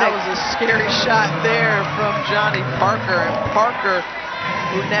 That was a scary shot there from Johnny Parker, and Parker,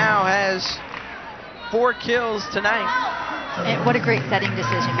 who now has 4 kills tonight. And what a great setting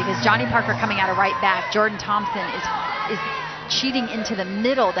decision, because Johnny Parker coming out of right back, Jordan Thompson is cheating into the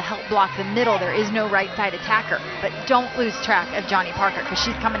middle to help block the middle. There is no right side attacker, but don't lose track of Johnny Parker, because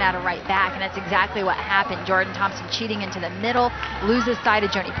she's coming out of right back, and that's exactly what happened. Jordan Thompson cheating into the middle, loses sight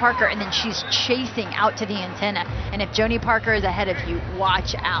of Joni Parker, and then she's chasing out to the antenna. And if Joni Parker is ahead of you,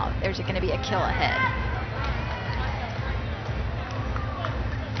 watch out. There's going to be a kill ahead.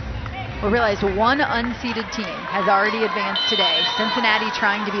 We realize one unseeded team has already advanced today. Cincinnati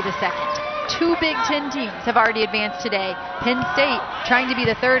trying to be the second. 2 Big Ten teams have already advanced today. Penn State trying to be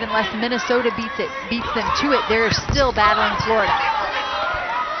the third unless Minnesota beats them to it. They're still battling Florida.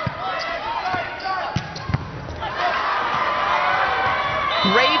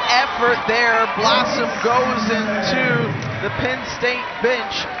 Great effort there. Blossom goes into the Penn State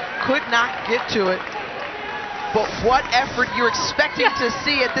bench. Could not get to it. But what effort you're expecting to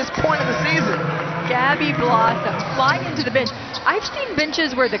see at this point of the season. Gabby Blossom flying into the bench. I've seen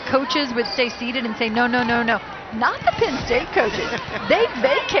benches where the coaches would stay seated and say, no, no, no, no. Not the Penn State coaches. They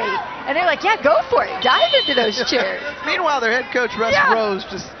vacate. And they're like, yeah, go for it. Dive into those chairs. Meanwhile, their head coach, Russ Rose,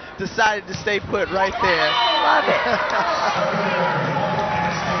 just decided to stay put right there. Love it.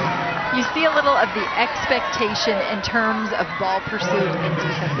 You see a little of the expectation in terms of ball pursuit and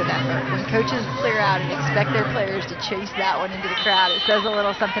defensive effort. When coaches clear out and expect their players to chase that one into the crowd, it says a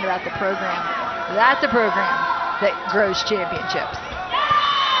little something about the program. That's a program that grows championships.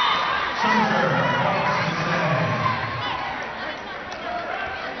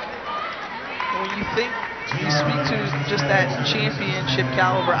 When you speak to just that championship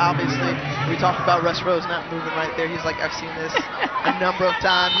caliber, obviously, we talk about Russ Rose not moving right there. He's like, I've seen this a number of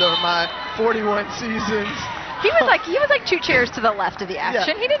times over my 41 seasons. He was like 2 chairs to the left of the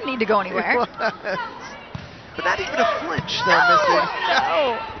action. Yeah. He didn't need to go anywhere. But not even a flinch there, Missy.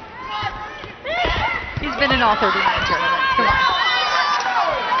 No. He's been in all 39 tournaments. Come on.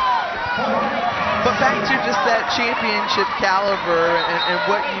 But back to just that championship caliber and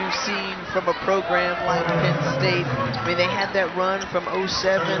what you've seen from a program like Penn State. I mean, they had that run from 07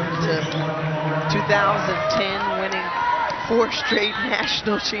 to 2010, winning 4 straight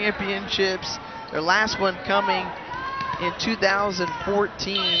national championships. Their last one coming in 2014.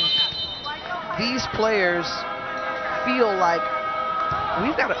 These players feel like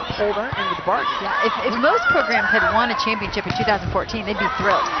we've got to uphold our end of the bargain. Yeah, if most programs had won a championship in 2014, they'd be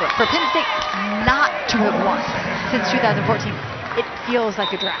thrilled. For Penn State not to have won since 2014, it feels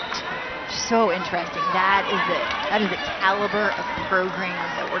like a drought. So interesting. That is the caliber of program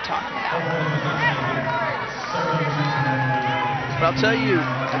that we're talking about. But I'll tell you,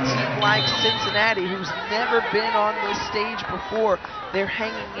 a team like Cincinnati, who's never been on this stage before, they're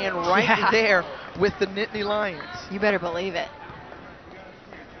hanging in right there with the Nittany Lions. You better believe it.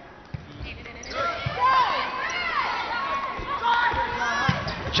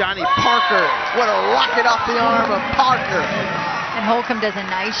 Johnny Parker, what a rocket off the arm of Parker. And Holcomb does a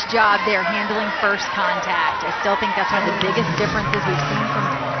nice job there handling first contact. I still think that's one of the biggest differences we've seen from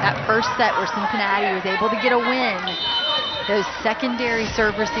that first set where Cincinnati was able to get a win. Those secondary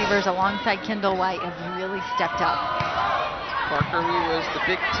serve receivers alongside Kendall White have really stepped up. Parker, who was the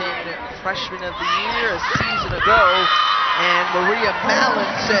Big Ten Freshman of the Year a season ago, and Maria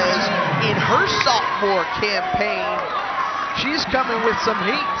Mallon says in her sophomore campaign, she's coming with some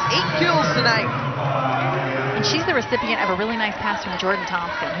heat. 8 kills tonight. And she's the recipient of a really nice pass from Jordan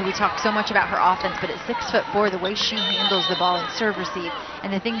Thompson, who we talk so much about her offense, but at 6'4", the way she handles the ball and serve receive,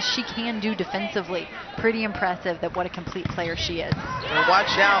 and the things she can do defensively, pretty impressive. That what a complete player she is. And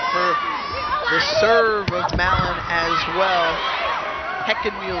watch out for the serve of Mallon as well.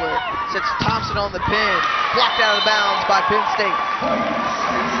 Heckenmuller sets Thompson on the pin, blocked out of bounds by Penn State.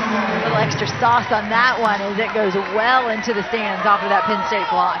 A little extra sauce on that one as it goes well into the stands off of that Penn State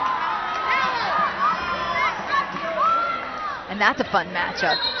block. And that's a fun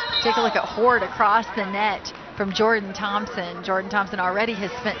matchup. Take a look at Horde across the net from Jordan Thompson. Jordan Thompson already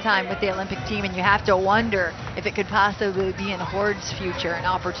has spent time with the Olympic team, and you have to wonder if it could possibly be in Horde's future an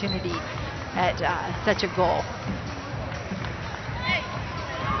opportunity at such a goal.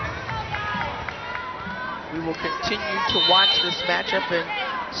 We will continue to watch this matchup and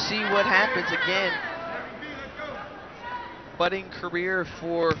see what happens again. Budding career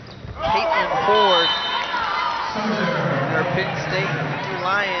for Caitlin Horde. Our Penn State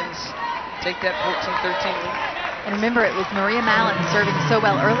Lions take that 14-13 lead. And remember, it was Maria Mallon serving so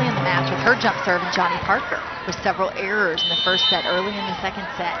well early in the match with her jump serve and Johnny Parker with several errors in the first set, early in the second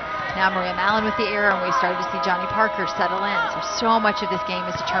set. Now Maria Mallon with the error, and we started to see Johnny Parker settle in. So much of this game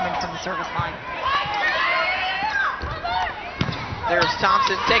is determined from the service line. There's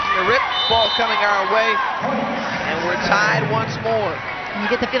Thompson taking the rip, ball coming our way, and we're tied once more. And you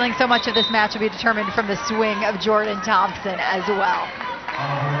get the feeling so much of this match will be determined from the swing of Jordan Thompson as well.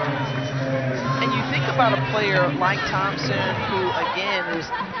 And you think about a player like Thompson, who again is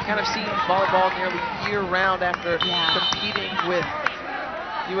kind of seeing volleyball nearly year-round after competing with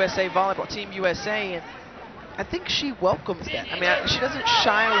USA Volleyball, Team USA, and I think she welcomes that. I mean, she doesn't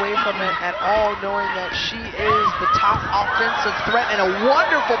shy away from it at all, knowing that she is the top offensive threat, and a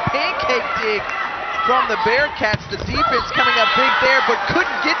wonderful pancake dig from the Bearcats. The defense coming up big there, but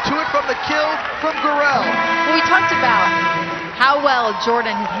couldn't get to it from the kill from Gurel. Well, we talked about how well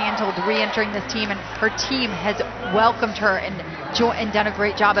Jordan has handled re-entering this team, and her team has welcomed her and done a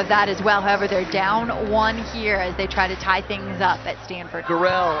great job of that as well. However, they're down 1 here as they try to tie things up at Stanford.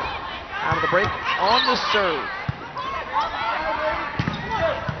 Gurel out of the break on the serve.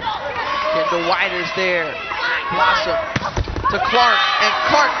 Kendall White is there. Blossom to Clark, and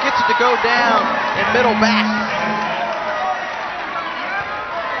Clark gets it to go down and middle back.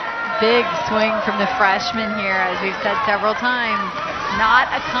 Big swing from the freshman here, as we've said several times. Not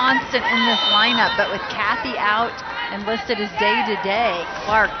a constant in this lineup, but with Kathy out and listed as day-to-day,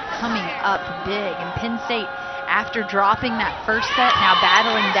 Clark coming up big. And Penn State after dropping that first set, now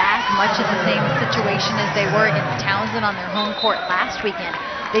battling back, much in the same situation as they were against Townsend on their home court last weekend.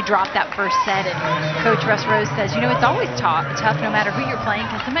 They dropped that first set, and Coach Russ Rose says, you know, it's always tough no matter who you're playing,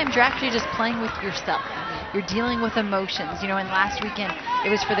 because sometimes you're actually just playing with yourself. You're dealing with emotions, you know, and last weekend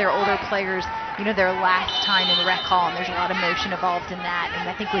it was for their older players, you know, their last time in rec hall, and there's a lot of emotion involved in that.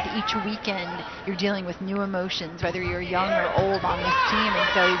 And I think with each weekend, you're dealing with new emotions, whether you're young or old on this team. And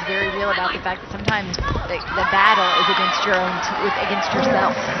so he's very real about the fact that sometimes the battle is against your own against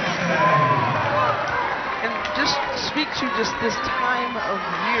yourself. And just speak to just this time of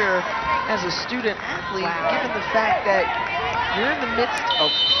year as a student athlete, given the fact that you're in the midst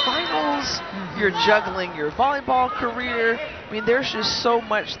of finals, you're juggling your volleyball career. I mean, there's just so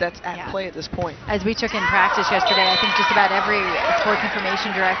much that's at play at this point. As we took in practice yesterday, I think just about every sports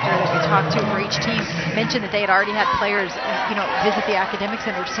information director that we talked to for each team mentioned that they had already had players, you know, visit the academic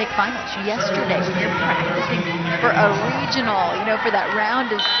center to take finals. Yesterday, when you're practicing for a regional, you know, for that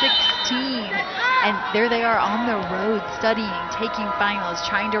round of 16, and there they are on the road studying, taking finals,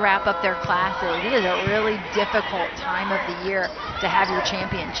 trying to wrap up their classes. It is a really difficult time of the year to have your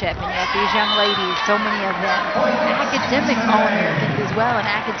championship. And yet these young ladies, so many of them, academic All-Americans as well, and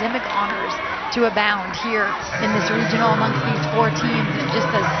academic honors to abound here in this regional amongst these 4 teams. And it just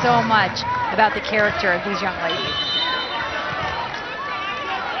says so much about the character of these young ladies.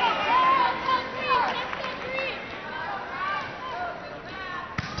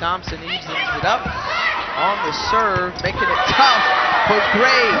 Thompson evens it up on the serve, making it tough, but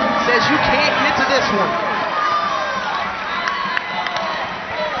Gray says you can't get to this one.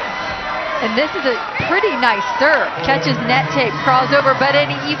 And this is a pretty nice serve. Catches net tape, crawls over, but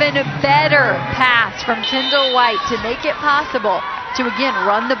an even better pass from Kendall White to make it possible to, again,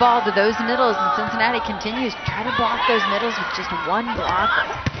 run the ball to those middles. And Cincinnati continues to try to block those middles with just one blocker.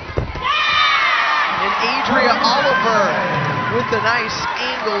 And Adria Oliver with a nice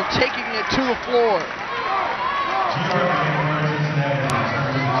angle, taking it to the floor.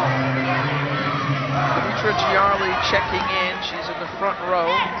 Mitra Giarli checking in. She's in the front row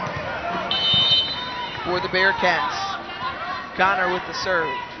for the Bearcats. Connor with the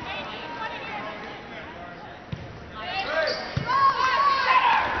serve.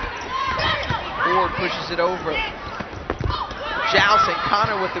 Ford pushes it over. Jousting,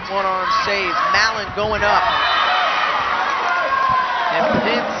 Connor with the one-arm save. Mallon going up. And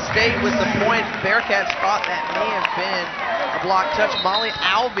Penn State with the point. Bearcats thought that may have been a block touch. Molly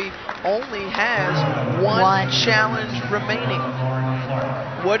Alvey only has one challenge remaining.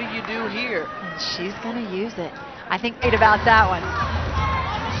 What do you do here? And she's going to use it. I think right about that one.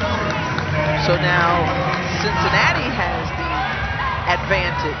 So now Cincinnati has the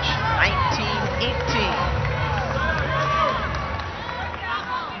advantage, 19-18.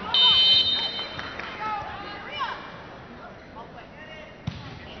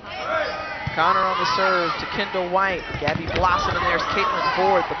 Connor on the serve to Kendall White. Gabby Blossom, and there's Caitlin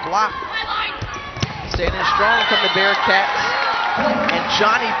Ford. The block. Staying in strong from the Bearcats. And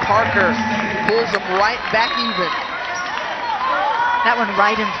Johnny Parker pulls them right back even. That one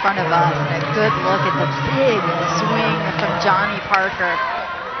right in front of us. And a good look at the big swing from Johnny Parker.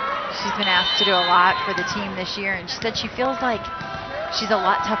 She's been asked to do a lot for the team this year, and she said she feels like she's a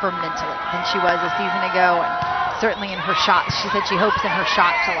lot tougher mentally than she was a season ago. And certainly in her shot, she said she hopes in her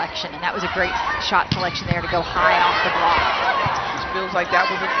shot selection, and that was a great shot selection there to go high off the block. It feels like that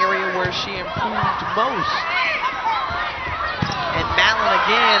was an area where she improved most. And Mallon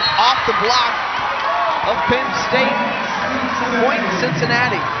again off the block of Penn State. Point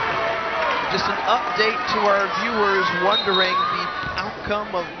Cincinnati. Just an update to our viewers wondering the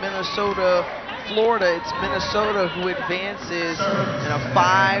outcome of Minnesota-Florida. It's Minnesota who advances in a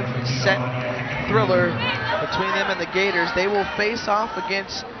 5-set thriller between them and the Gators. They will face off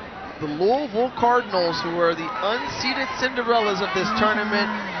against the Louisville Cardinals, who are the unseeded Cinderellas of this tournament,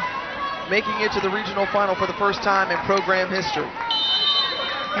 making it to the regional final for the first time in program history.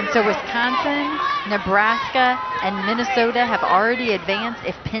 And so Wisconsin, Nebraska, and Minnesota have already advanced.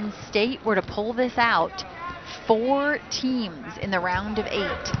 If Penn State were to pull this out, 4 teams in the round of 8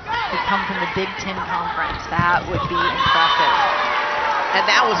 would come from the Big Ten Conference. That would be impressive. And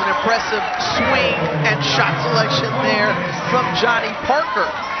that was an impressive swing and shot selection there from Johnny Parker.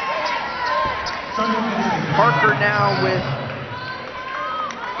 Parker now with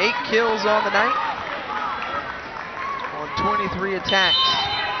 8 kills on the night on 23 attacks.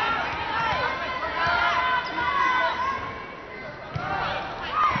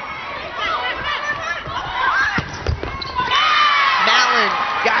 Mallon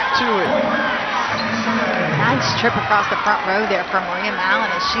got to it. Nice trip across the front row there from Maria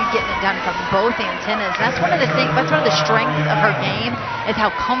Mallon as she's getting it done from both antennas. That's one of the things, that's one of the strengths of her game, is how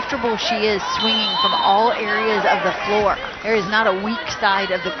comfortable she is swinging from all areas of the floor. There is not a weak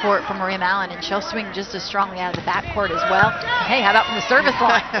side of the court for Maria Mallon, and she'll swing just as strongly out of the backcourt as well. Hey, how about from the service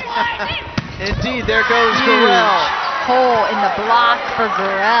line? Indeed, there goes Huge Gurel. hole in the block for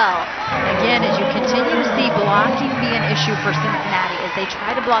Gurel. Again, as you continue to see blocking be an issue for Cincinnati as they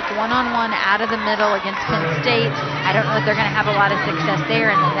try to block one-on-one out of the middle against Penn State. I don't know if they're going to have a lot of success there,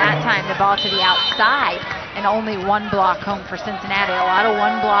 and then that time the ball to the outside and only one block home for Cincinnati. A lot of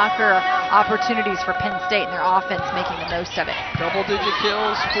one-blocker opportunities for Penn State and their offense making the most of it. Double-digit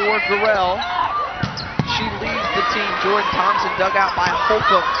kills for Gurel. She leads the team. Jordan Thompson dug out by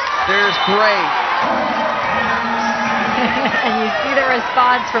Holcomb. There's Gray. And you see the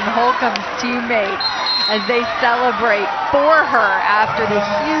response from Holcomb's teammates as they celebrate for her after the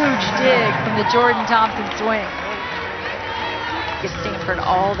huge dig from the Jordan Thompson swing. Give Stanford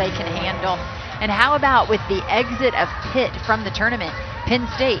all they can handle. And how about with the exit of Pitt from the tournament? Penn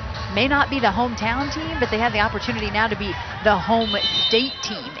State may not be the hometown team, but they have the opportunity now to be the home state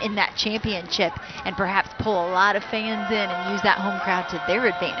team in that championship and perhaps pull a lot of fans in and use that home crowd to their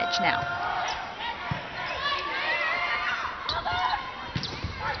advantage now.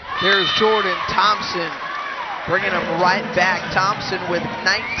 There's Jordan Thompson bringing them right back. Thompson with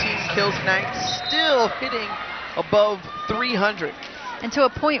 19 kills tonight, still hitting above 300. And to a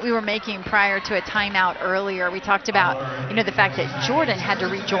point we were making prior to a timeout earlier, we talked about, the fact that Jordan had to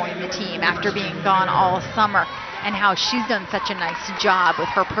rejoin the team after being gone all summer, and how she's done such a nice job with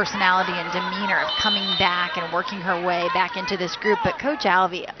her personality and demeanor of coming back and working her way back into this group. But Coach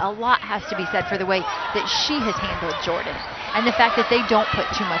Alvey, a lot has to be said for the way that she has handled Jordan and the fact that they don't put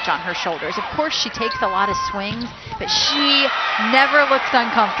too much on her shoulders. Of course, she takes a lot of swings, but she never looks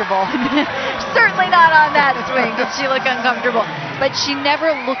uncomfortable. Certainly not on that swing did she look uncomfortable. But she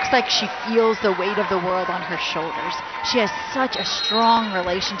never looks like she feels the weight of the world on her shoulders. She has such a strong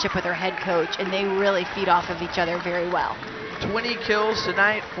relationship with her head coach, and they really feed off of each other very well. 20 kills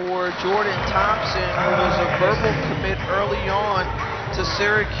tonight for Jordan Thompson, who was a verbal commit early on to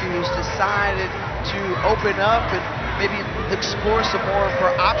Syracuse, decided to open up and maybe explore some more of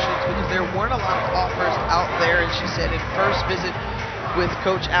her options because there weren't a lot of offers out there. And she said in first visit with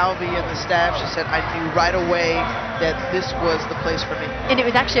Coach Alvey and the staff, she said, I knew right away that this was the place for me. And it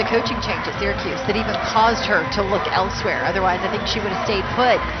was actually a coaching change at Syracuse that even caused her to look elsewhere. Otherwise, I think she would have stayed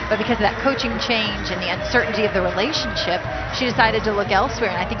put. But because of that coaching change and the uncertainty of the relationship, she decided to look elsewhere.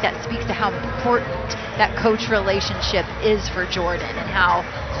 And I think that speaks to how important that coach relationship is for Jordan and how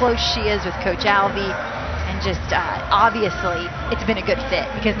close she is with Coach Alvey. And just obviously, it's been a good fit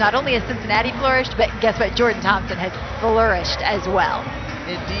because not only has Cincinnati flourished, but guess what? Jordan Thompson has flourished as well.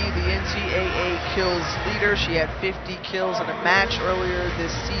 Indeed, the NCAA kills leader. She had 50 kills in a match earlier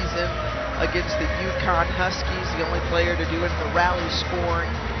this season against the UConn Huskies, the only player to do it in the rally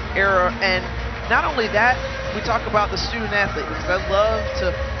scoring era. And not only that, we talk about the student athlete because I love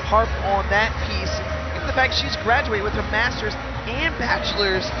to harp on that piece. Given the fact she's graduated with her master's and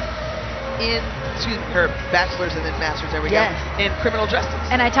bachelor's in, her bachelor's and then master's, there we go, in criminal justice.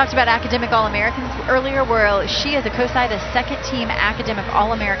 And I talked about academic All-Americans earlier, where she is a co-side, a second-team academic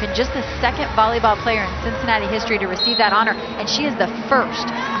All-American, just the second volleyball player in Cincinnati history to receive that honor, and she is the first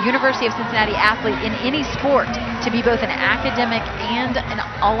University of Cincinnati athlete in any sport to be both an academic and an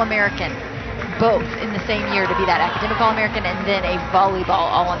All-American, both in the same year, to be that academic All-American and then a volleyball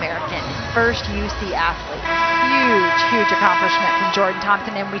All-American. First UC athlete. Huge accomplishment from Jordan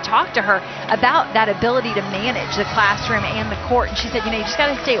Thompson. And we talked to her about that ability to manage the classroom and the court. And she said, you just got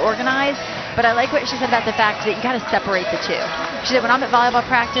to stay organized. But I like what she said about the fact that you got to separate the two. She said, when I'm at volleyball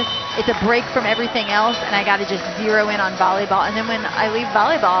practice, it's a break from everything else, and I got to just zero in on volleyball. And then when I leave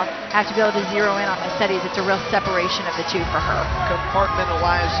volleyball, I have to be able to zero in on my studies. It's a real separation of the two for her.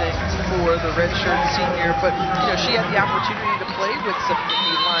 Compartmentalizing for the redshirt senior, but she had the opportunity to play with some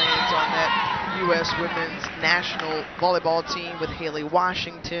Nittany Lions on that U.S. women's national volleyball team with Haley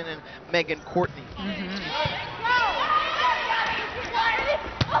Washington and Megan Courtney.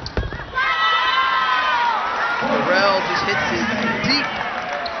 Gurel just hits it deep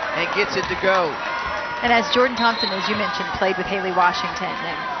and gets it to go. And as Jordan Thompson, as you mentioned, played with Haley Washington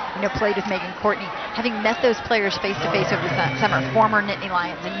and played with Megan Courtney, having met those players face-to-face over the summer, former Nittany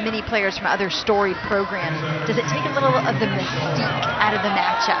Lions and many players from other storied programs, does it take a little of the mystique out of the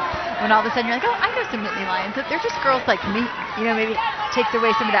matchup? When all of a sudden you're like, oh, I know some Nittany Lions, they're just girls like me. Maybe takes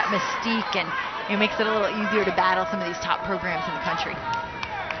away some of that mystique and it makes it a little easier to battle some of these top programs in the country.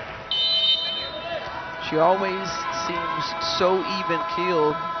 She always seems so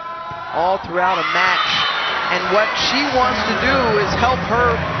even-keeled all throughout a match. And what she wants to do is help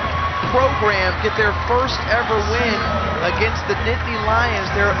her program get their first ever win against the Nittany Lions.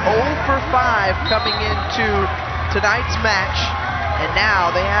 They're 0 for 5 coming into tonight's match, and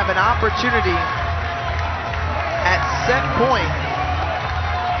now they have an opportunity at set point.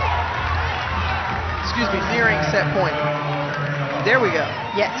 Excuse me, nearing set point. There we go.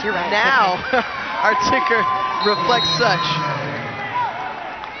 Yes, you're right. Now our ticker reflects such.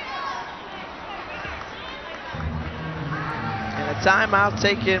 And a timeout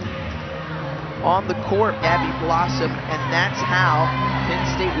taken on the court, Abby Blossom, and that's how Penn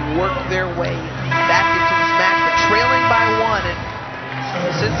State worked their way back into this match, but trailing by 1, and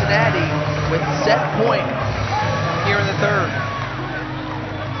Cincinnati with set point here in the third.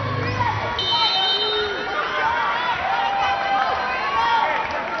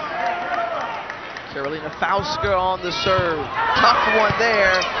 Carolina Fauska on the serve. Tough one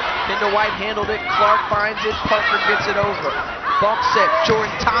there. Kendall White handled it. Clark finds it. Parker gets it over. Bump set. Jordan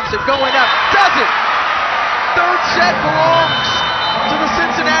Thompson going up. Does it! Third set belongs to the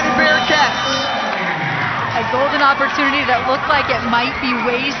Cincinnati Bearcats. A golden opportunity that looked like it might be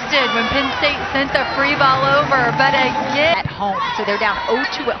wasted when Penn State sent the free ball over, but again at home. So they're down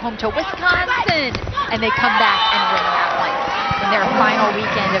 0-2 at home to Wisconsin, and they come back and win that one in their final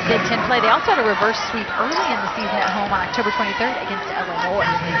weekend of Big Ten play. They also had a reverse sweep early in the season at home on October 23rd against Illinois.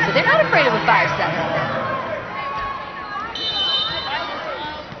 So they're not afraid of a 5-7.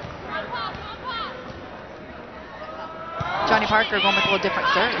 Johnny Parker going with a little different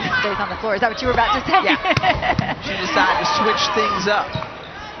serve. Stays on the floor. Is that what you were about to say? Yeah. She decided to switch things up.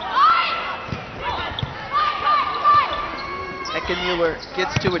 Eckenmuller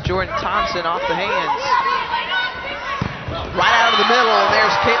gets to it. Jordan Thompson off the hands. Right out of the middle, and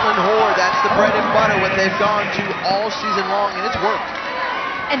there's Caitlin Hoare. That's the bread and butter, what they've gone to all season long, and it's worked.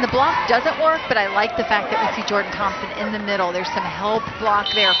 And the block doesn't work, but I like the fact that we see Jordan Thompson in the middle. There's some help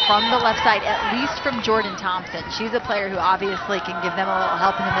block there from the left side, at least from Jordan Thompson. She's a player who obviously can give them a little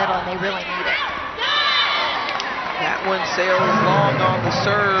help in the middle, and they really need it. That one sails long on the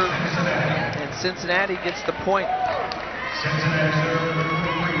serve, and Cincinnati gets the point.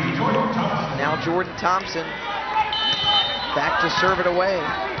 Now Jordan Thompson back to serve it away.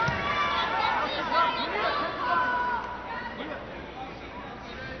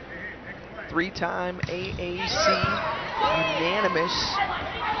 Three-time AAC unanimous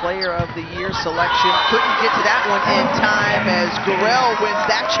Player of the Year selection. Couldn't get to that one in time as Gurrell wins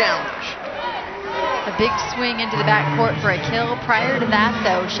that challenge. A big swing into the backcourt for a kill. Prior to that,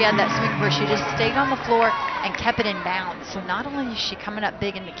 though, she had that swing where she just stayed on the floor and kept it in bounds. So not only is she coming up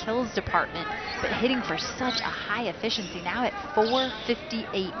big in the kills department, but hitting for such a high efficiency. Now at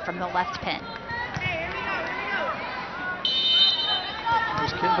 458 from the left pin.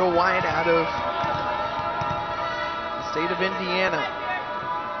 There's Kendall White out of the state of Indiana,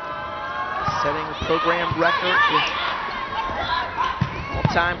 setting a program record with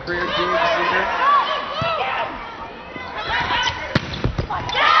all-time career digs leader.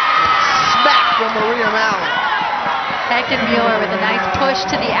 Smack from Maria Mallon. Eckenmuller with a nice push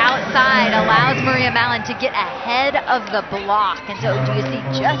to the outside allows Maria Mallon to get ahead of the block. And so do you see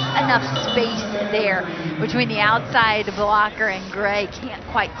just enough space there between the outside blocker and Gray? Can't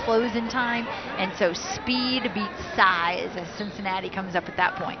quite close in time. And so speed beats size as Cincinnati comes up at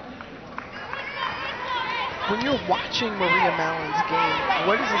that point. When you're watching Maria Mallon's game,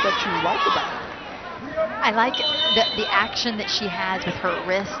 what is it that you like about it? I like the action that she has with her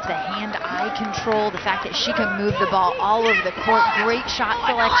wrist, the hand-eye control, the fact that she can move the ball all over the court. Great shot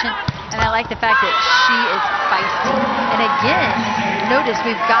selection, and I like the fact that she is feisty. And again, notice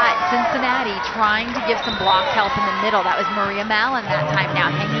we've got Cincinnati trying to give some block help in the middle. That was Maria Mallon that time now,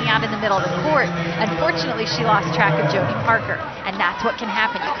 hanging out in the middle of the court. Unfortunately, she lost track of Joni Parker, and that's what can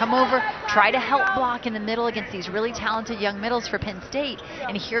happen. You come over, try to help block in the middle against these really talented young middles for Penn State,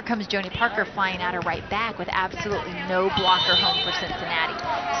 and here comes Joni Parker flying out of right back with absolutely no blocker home for Cincinnati.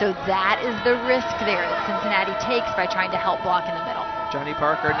 So that is the risk there that Cincinnati takes by trying to help block in the middle. Joni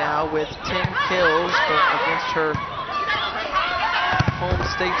Parker now with 10 kills against her home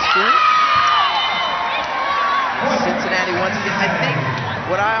state school. Cincinnati once again. I think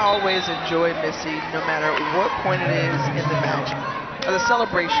what I always enjoy, Missy, no matter what point it is in the match, are the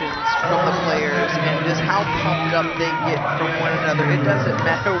celebrations from the players and just how pumped up they get from one another. It doesn't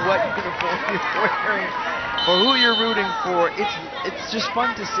matter what uniform you're wearing or who you're rooting for. It's just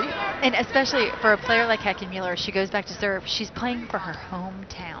fun to see. And especially for a player like Eckenmuller, she goes back to serve. She's playing for her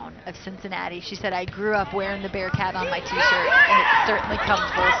hometown of Cincinnati. She said, I grew up wearing the Bearcat on my t-shirt, and it certainly comes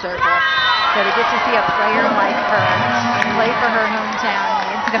full circle. So to get to see a player like her play for her hometown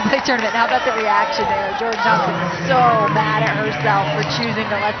means NCAA tournament. How about the reaction there? Jordan Thompson so mad at herself for choosing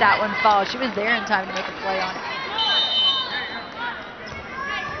to let that one fall. She was there in time to make a play on it.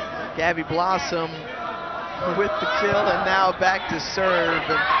 Gabby Blossom with the kill, and now back to serve.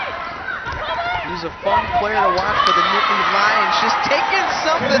 And he's a fun player to watch for the Nittany Lions. Just taking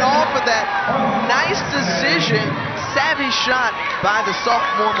something off of that nice decision. Savvy shot by the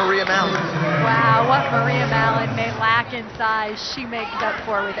sophomore Maria Mallon. Wow, what Maria Mallon may lack in size, she makes up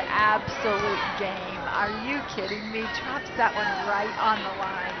for with absolute game. Are you kidding me? Drops that one right on the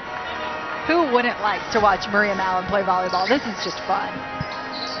line. Who wouldn't like to watch Maria Mallon play volleyball? This is just fun.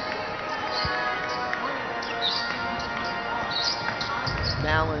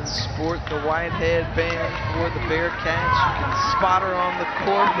 Mallon sport the white headband for the Bearcats. You can spot her on the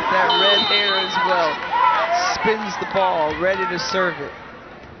court with that red hair as well. Spins the ball, ready to serve it.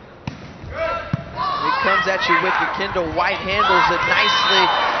 It comes at you wicked. Kendall White handles it nicely,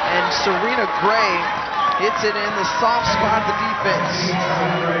 and Serena Gray hits it in the soft spot of the defense.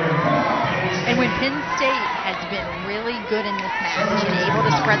 And when Penn State has been really good in this match and able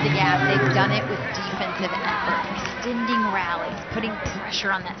to spread the gap, they've done it with defensive effort, extending rallies, putting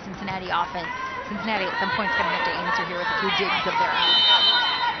pressure on that Cincinnati offense. Cincinnati at some point is going to have to answer here with a few digs of their own.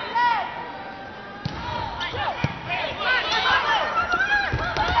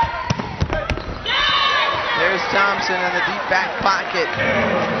 There's Thompson in the deep back pocket.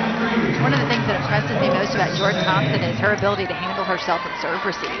 One of the things that impresses me most about Jordan Thompson is her ability to handle herself and serve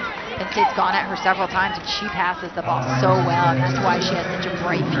receive. Penn State's gone at her several times, and she passes the ball so well, and that's why she has such a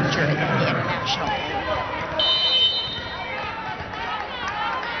bright future in the international.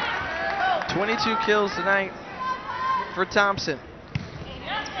 22 kills tonight for Thompson.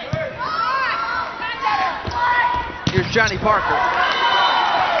 Here's Johnny Parker.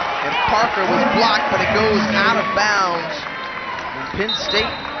 And Parker was blocked, but it goes out of bounds. And Penn State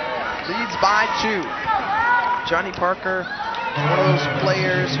leads by 2. Johnny Parker, one of those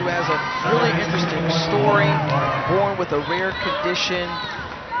players who has a really interesting story, born with a rare condition,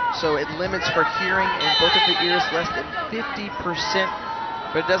 so it limits her hearing in both of the ears, less than 50%,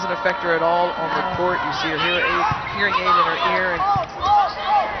 but it doesn't affect her at all on the court. You see her hearing aid in her ear, and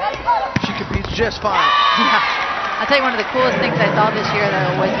she competes just fine. Yeah. I'll tell you, one of the coolest things I saw this year,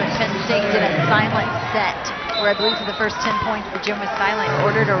 though, was when Penn State did a silent set, where I believe for the first 10 points the gym was silent in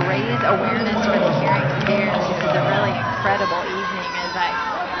order to raise awareness for the hearing impaired. This is a really incredible evening as I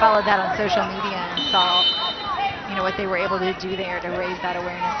followed that on social media and saw, you know, what they were able to do there to raise that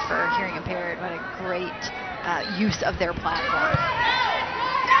awareness for hearing impaired. What a great use of their platform.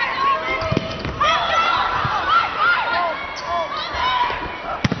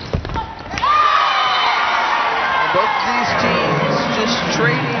 Both of these teams just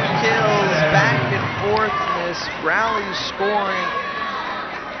trading kills back and forth in this rally scoring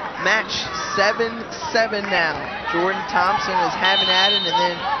match. 7-7 now. Jordan Thompson is having at it, and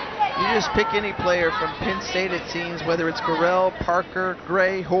then you just pick any player from Penn State, it seems, whether it's Gorell, Parker,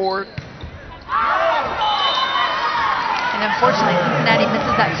 Gray, Horde. And unfortunately, Cincinnati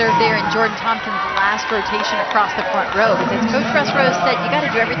misses that serve there in Jordan Thompson's last rotation across the front row, because Coach Russ Rose said you got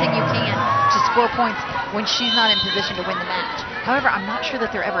to do everything you can to score points when she's not in position to win the match. However, I'm not sure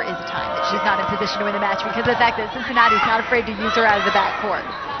that there ever is a time that she's not in position to win the match, because of the fact that Cincinnati's not afraid to use her out of the backcourt.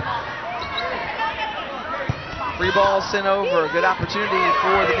 Free ball sent over. Good opportunity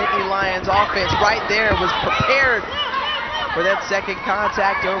for the Nittany Lions offense. Right there, was prepared for that second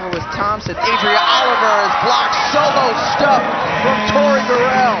contact. Over was Thompson. Adria Oliver is blocked. Solo stuff from Tori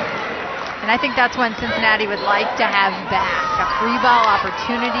Gorell. And I think that's when Cincinnati would like to have back a free ball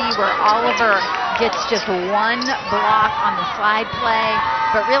opportunity where Oliver gets just one block on the slide play,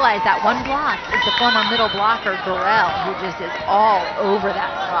 but realize that one block is the former middle blocker, Gorell, who just is all over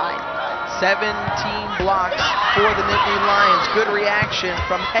that slide. 17 blocks for the Nittany Lions. Good reaction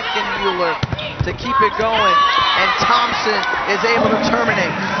from Heckenmuller to keep it going, and Thompson is able to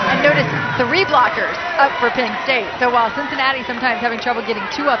terminate. And notice 3 blockers up for Penn State. So while Cincinnati sometimes having trouble getting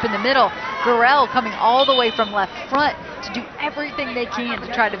 2 up in the middle, Gorell coming all the way from left front to do everything they can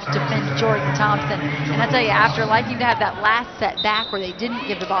to try to defend Jordan Thompson. And I tell you, after liking to have that last set back where they didn't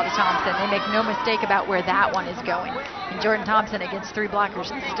give the ball to Thompson, they make no mistake about where that one is going. And Jordan Thompson against 3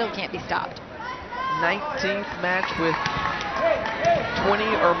 blockers still can't be stopped. 19th match with 20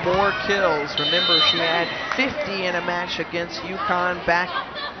 or more kills. Remember, she had 50 in a match against UConn back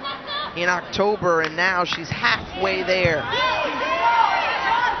in October, and now she's halfway there.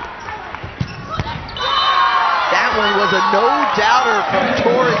 That one was a no-doubter from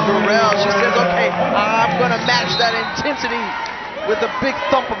Tori Gorell. She says, okay, I'm going to match that intensity with a big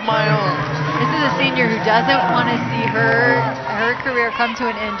thump of my own. This is a senior who doesn't want to see her her career come to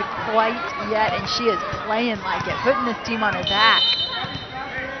an end quite yet, and she is playing like it, putting this team on her back.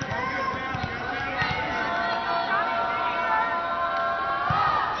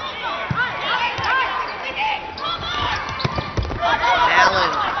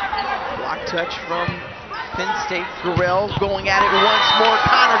 Allen, block touch from Penn State. Gurrell going at it once more.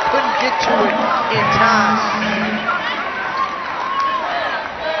 Connor couldn't get to it in time.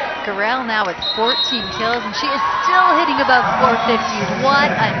 Gurrell now with 14 kills, and she is still hitting above 450. What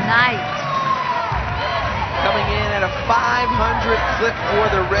a night. Coming in at a 500 clip for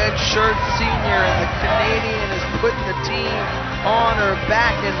the red shirt senior, and the Canadian is putting the team on her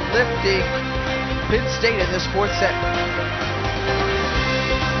back and lifting Penn State in this fourth set.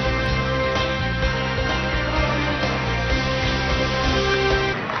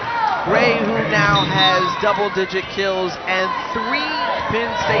 Gray, who now has double-digit kills, and 3 Penn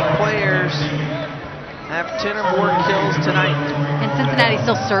State players have 10 or more kills tonight. And Cincinnati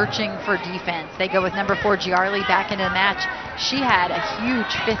still searching for defense. They go with number 4 Giarli back into the match. She had a huge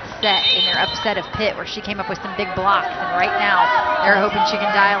 5th set in their upset of Pitt, where she came up with some big blocks. And right now, they're hoping she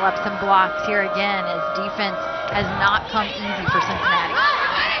can dial up some blocks here again, as defense has not come easy for Cincinnati.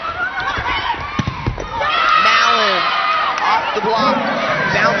 Mallon off the block,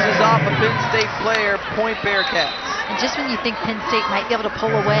 bounces off a Penn State player, point Bearcats. And just when you think Penn State might be able to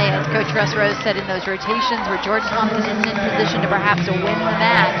pull away, as Coach Russ Rose said in those rotations, where Jordan Thompson isn't in position to perhaps win the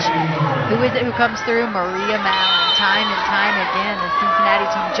match, who is it who comes through? Maria Mallon. Time and time again, the Cincinnati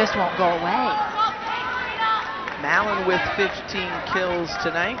team just won't go away. Mallon with 15 kills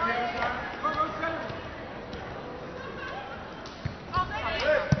tonight.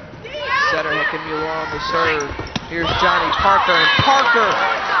 Setter Heckenmuller on the serve. Here's Johnny Parker, and Parker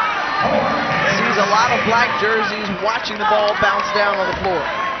sees a lot of black jerseys watching the ball bounce down on the floor.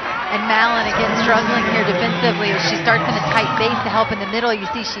 And Mallon again struggling here defensively as she starts in a tight base to help in the middle. You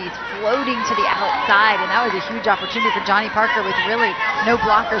see she's floating to the outside, and that was a huge opportunity for Johnny Parker with really no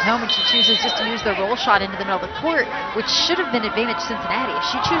blockers home, and she chooses just to use the roll shot into the middle of the court, which should have been advantage Cincinnati. If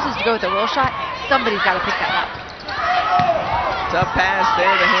she chooses to go with the roll shot, somebody's got to pick that up. Tough pass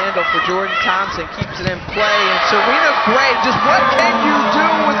there, the handle for Jordan Thompson, keeps it in play, and Serena Gray, just what can you do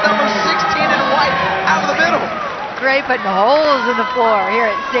with number 16 in white out of the middle? Gray putting holes in the floor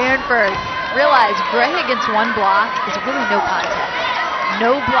here at Stanford. Realize Gray against one block is really no contest.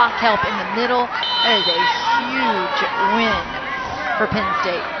 No block help in the middle. That is a huge win for Penn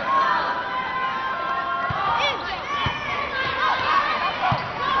State.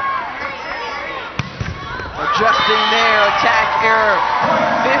 Adjusting there, attack error.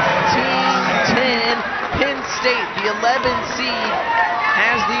 15-10, Penn State, the 11 seed,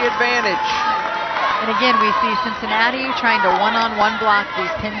 has the advantage. And again, we see Cincinnati trying to one-on-one block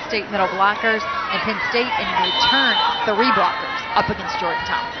these Penn State middle blockers, and Penn State in return 3 blockers up against Jordan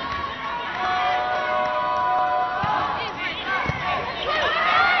Thompson.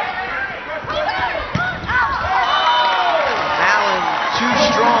 Allen, too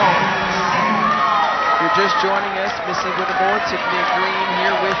strong. If you're just joining us, Missy Whittemore, Tiffany Green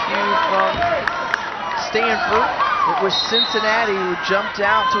here with you from Stanford. It was Cincinnati who jumped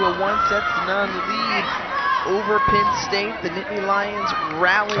out to a 1-0 lead over Penn State. The Nittany Lions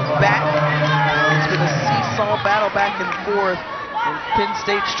rallied back. It's been a seesaw battle back and forth, and Penn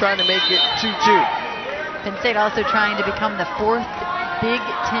State's trying to make it 2-2. Penn State also trying to become the 4th Big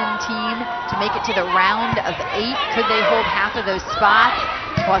Ten team to make it to the round of 8. Could they hold half of those spots?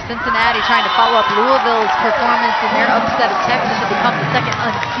 While Cincinnati trying to follow up Louisville's performance in their upset of Texas to become the 2nd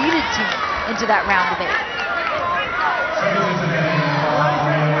unseeded team into that round of 8.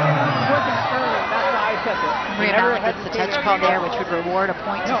 Maria Mallon gets the touch call there, which would reward a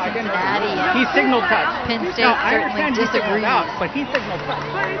point to Cincinnati. He signaled touch. Penn State certainly disagrees. But he signaled touch.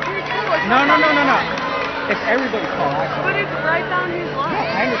 No. It's everybody's call. But it's right down his line.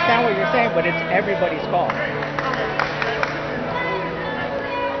 I understand what you're saying, but it's everybody's call.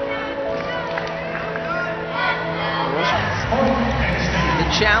 The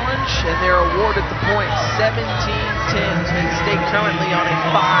challenge, and they're awarded the point. 17-10. Penn State currently on a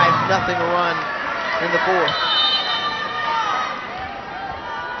 5-0 run in the 4th.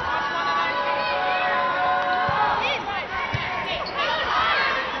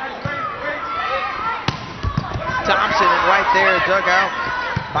 Thompson, and right there, dug out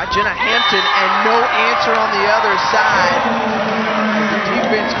by Jenna Hampton, and no answer on the other side. The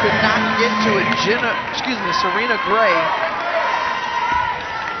defense could not get to it. Serena Gray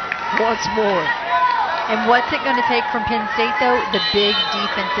once more. And what's it going to take from Penn State, though? The big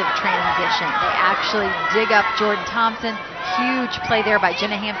defensive transition. They actually dig up Jordan Thompson. Huge play there by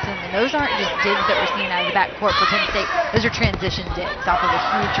Jenna Hampton. And those aren't just digs that we're seeing out of the backcourt for Penn State. Those are transition digs off of a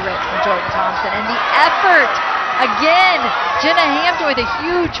huge rip from Jordan Thompson. And the effort, again, Jenna Hampton with a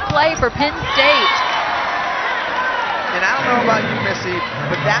huge play for Penn State. And I don't know about you, Missy,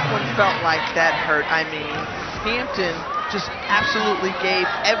 but that one felt like that hurt. I mean, Hampton just absolutely gave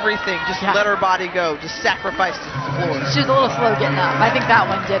everything, just let her body go, just sacrificed it to the floor. She was a little slow getting up. I think that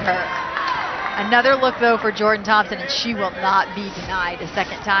one did hurt. Another look, though, for Jordan Thompson, and she will not be denied a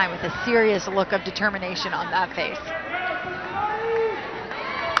second time with a serious look of determination on that face.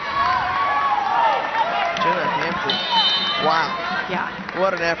 Jenna Hampton, wow. Yeah.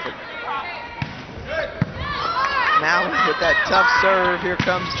 What an effort. Now with that tough serve, here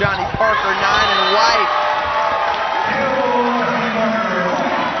comes Johnny Parker, 9 and white.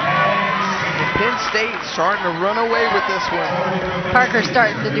 Penn State starting to run away with this one. Parker's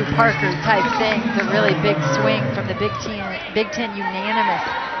starting to do Parker-type things, a really big swing from the Big Ten unanimous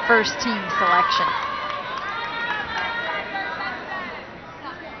first-team selection.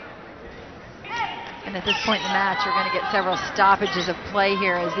 And at this point in the match, you're going to get several stoppages of play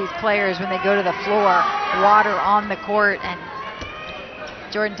here as these players, when they go to the floor, water on the court. And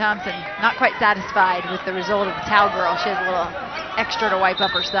Jordan Thompson not quite satisfied with the result of the towel girl. She has a little extra to wipe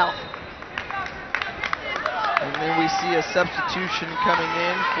up herself. And then we see a substitution coming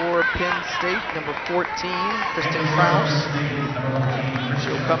in for Penn State, number 14, Kristen Krause.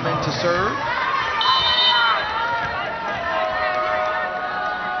 She'll come in to serve.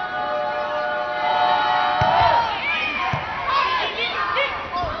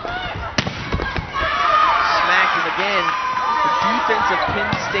 Smacked it again. The defense of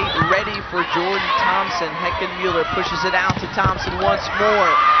Penn State ready for Jordan Thompson. Heckenmuller pushes it out to Thompson once more.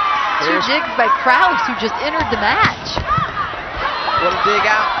 Two digs by Krause, who just entered the match. What a dig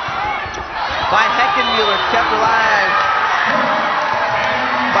out by Heckenmuller, kept alive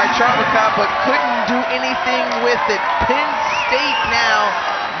by Charlicott, but couldn't do anything with it. Penn State now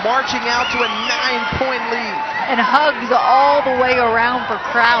marching out to a 9-point lead. And hugs all the way around for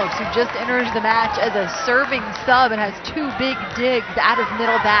Krause, who just enters the match as a serving sub and has two big digs out of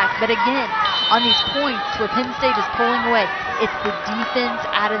middle back. But again, on these points where Penn State is pulling away, it's the defense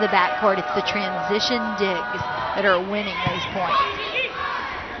out of the backcourt. It's the transition digs that are winning those points.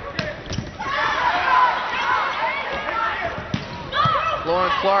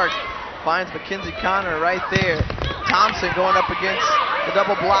 Lauren Clark finds Mackenzie Connor right there. Thompson going up against the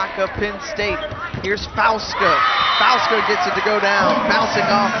double block of Penn State. Here's Fauska. Fauska gets it to go down, bouncing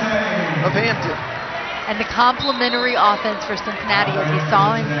off of Hampton. And the complementary offense for Cincinnati, as we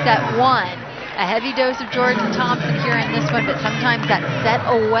saw in set one, a heavy dose of Jordan Thompson here in this one, but sometimes that set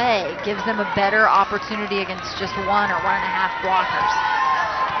away gives them a better opportunity against just 1 or 1.5 blockers.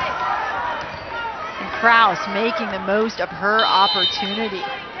 And Krause making the most of her opportunity.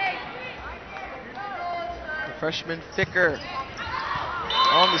 The freshman Thicker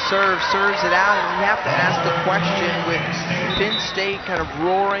on the serve, serves it out, and you have to ask the question with Penn State kind of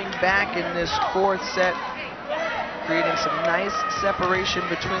roaring back in this fourth set, creating some nice separation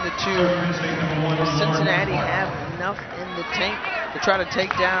between the two. Does Cincinnati have enough in the tank to try to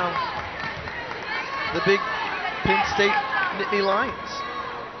take down the big Penn State Nittany Lions?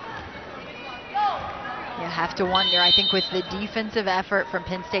 You have to wonder. I think with the defensive effort from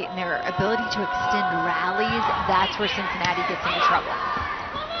Penn State and their ability to extend rallies, that's where Cincinnati gets into trouble.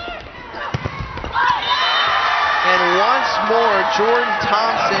 And once more, Jordan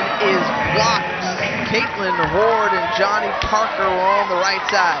Thompson is blocked. Caitlin Ward and Johnny Parker are on the right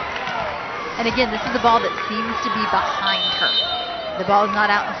side. And again, this is the ball that seems to be behind her. The ball is not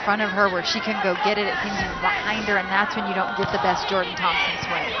out in front of her where she can go get it. It seems to be behind her, and that's when you don't get the best Jordan Thompson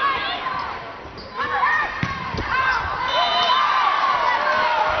swing.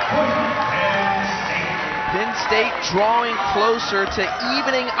 Penn State drawing closer to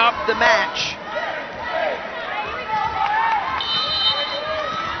evening up the match.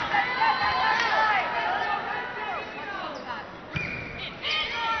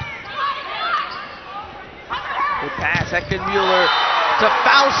 Good pass, Heckenmuller to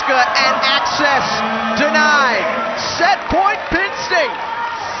Fauska, and access denied. Set point, Penn State.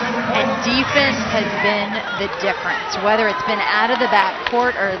 And defense has been the difference, whether it's been out of the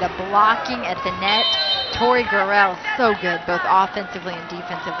backcourt or the blocking at the net. Tori Gurrell, so good, both offensively and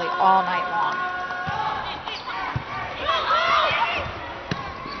defensively, all night long.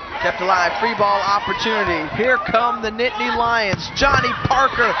 Kept alive, free ball opportunity. Here come the Nittany Lions. Johnny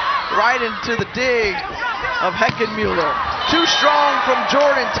Parker right into the dig of Heckenmuller. Too strong from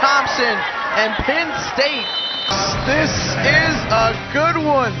Jordan Thompson. and Penn State. This is a good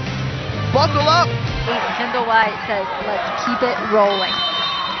one. Buckle up. Kendall White says, let's keep it rolling.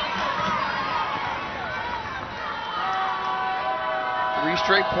 Three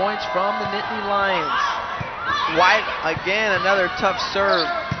straight points from the Nittany Lions. White, again, another tough serve.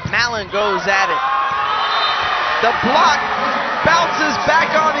 Mallon goes at it. The block bounces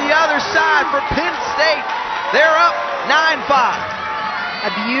back on the other side for Penn State. They're up 9-5. A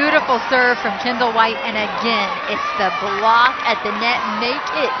beautiful serve from Kendall White, and again, it's the block at the net. Make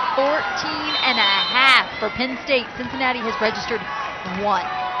it 14.5 for Penn State. Cincinnati has registered 1.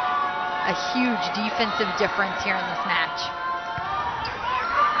 A huge defensive difference here in this match.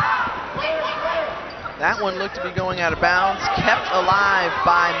 That one looked to be going out of bounds. Kept alive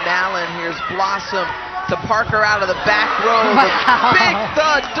by Mallon. Here's Blossom to Parker out of the back row. Wow. The big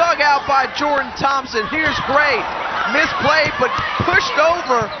thud dug out by Jordan Thompson. Here's Gray. Misplayed, but pushed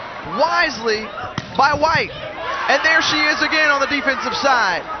over wisely by White. And there she is again on the defensive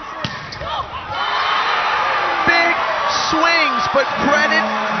side. Big swings, but credit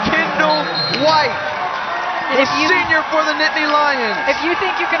Kendall White, the senior for the Nittany Lions. If you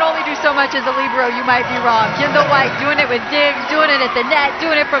think you can only do so much as a libero, you might be wrong. Kendall White doing it with digs, doing it at the net,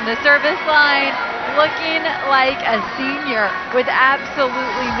 doing it from the service line, looking like a senior with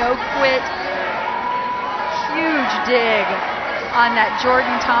absolutely no quit. Huge dig on that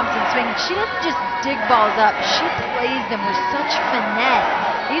Jordan Thompson swing. She doesn't just dig balls up, she plays them with such finesse.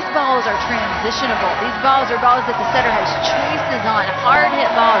 These balls are transitionable. These balls are balls that the setter has choices on, hard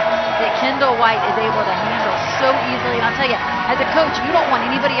hit balls that Kendall White is able to handle so easily. And I'll tell you, as a coach, you don't want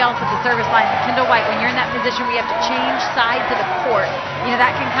anybody else at the service line than Kendall White. When you're in that position where you have to change sides of the court, you know,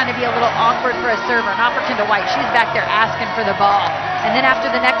 that can kind of be a little awkward for a server. Not for Kendall White. She's back there asking for the ball. And then after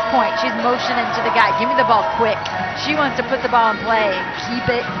the next point, she's motioning to the guy, give me the ball quick. She wants to put the ball in play and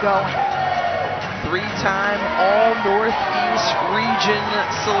keep it going. Three-time All-Northeast Region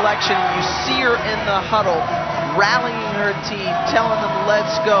selection. You see her in the huddle, rallying her team, telling them,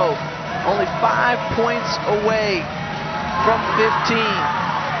 let's go. Only 5 points away from 15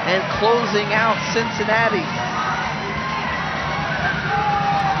 and closing out Cincinnati.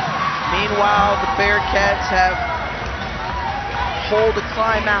 Meanwhile, the Bearcats have hole to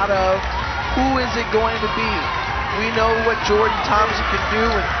climb out of. Who is it going to be? We know what Jordan Thompson can do,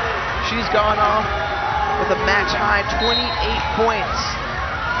 and she's gone off with a match-high 28 points.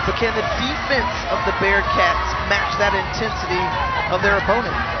 But can the defense of the Bearcats match that intensity of their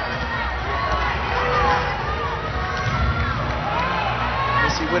opponent?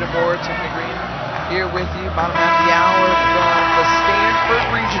 Missy Whittemore, Tiffany Green, here with you, bottom half of the hour from the Stanford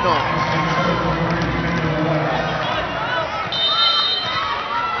Regional.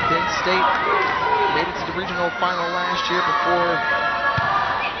 Penn State made it to the regional final last year before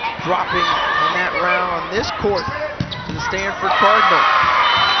dropping in that round on this court to the Stanford Cardinal.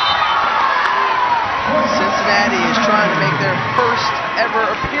 Cincinnati is trying to make their first ever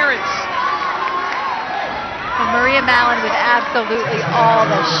appearance. And Maria Mallon with absolutely all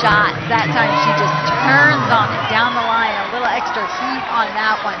the shots. That time she just turns on it down the line. A little extra heat on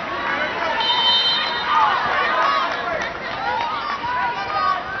that one.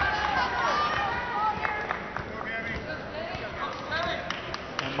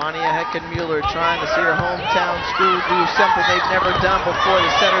 Mania Heckenmuller trying to see her hometown school do something they've never done before.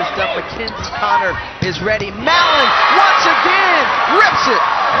 The setter's done. Mackenzie Connor is ready. Mallon once again rips it.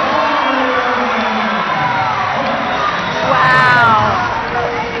 Wow.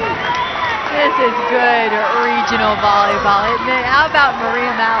 This is good regional volleyball, isn't it? How about Maria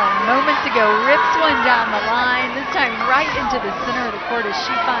Mallon? Moments ago, rips one down the line. This time right into the center of the court as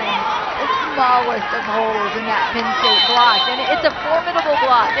she finds the smallest of holes in that Penn State block. And it's a formidable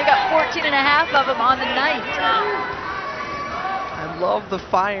block. They got 14.5 of them on the night. I love the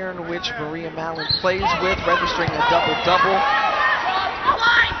fire in which Maria Mallon plays with, registering a double-double.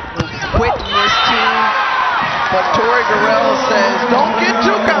 No quit in this team, but Tori Gurrell says, don't get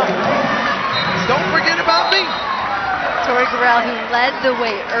too confident. Don't forget about me. Tori Gurrell, who led the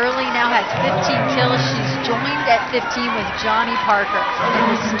way early, now has 15 kills. She's joined at 15 with Johnny Parker.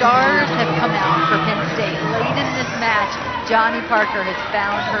 And the stars have come out for Penn State. Late in this match, Johnny Parker has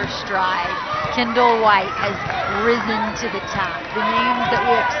found her stride. Kendall White has risen to the top. The names that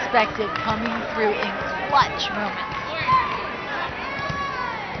we expected coming through in clutch moments.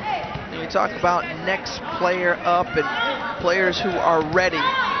 And you talk about next player up and players who are ready.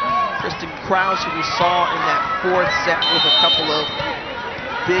 Kristen Krause, who we saw in that fourth set with a couple of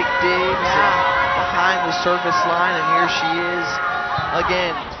big digs behind the service line, and here she is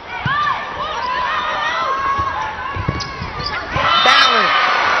again. Mallon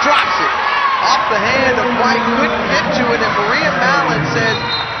drops it. the hand of White, couldn't get to it, and Maria Mallon said,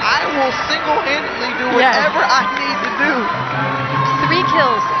 I will single-handedly do whatever I need to do. 3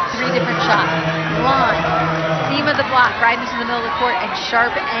 kills, 3 different shots. Line, seam of the block right into the middle of the court, and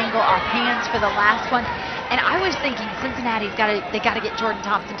sharp angle off hands for the last one. And I was thinking Cincinnati's got to get Jordan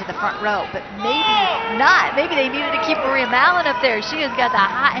Thompson to the front row, but maybe not. Maybe they needed to keep Maria Mallon up there. She has got the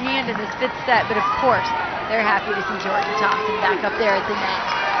hot hand in this 5th set, but of course, they're happy to see Jordan Thompson back up there at the net.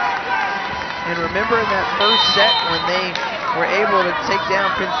 And remember in that first set when they were able to take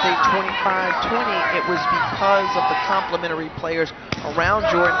down Penn State 25-20, it was because of the complementary players around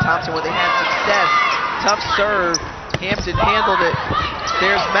Jordan Thompson when they had success. Tough serve. Hampton handled it.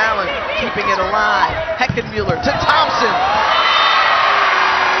 There's Mallon keeping it alive. Heckenmuller to Thompson.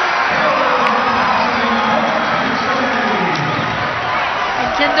 And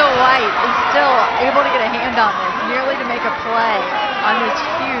Kendall White is still able to get a hand on this, nearly to make a play on this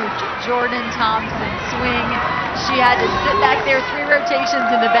huge Jordan Thompson swing. She had to sit back there 3 rotations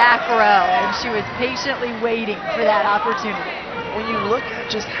in the back row, and she was patiently waiting for that opportunity. When you look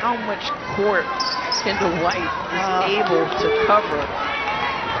at just how much court Kendall White is able to cover,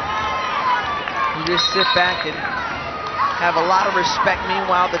 you just sit back and have a lot of respect.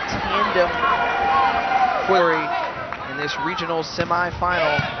 Meanwhile, the tandem in this regional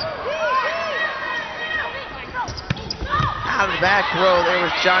semifinal. Out of the back row, there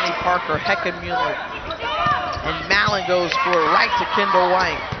was Johnny Parker, Heckenmuller, and Mallon goes for it right to Kendall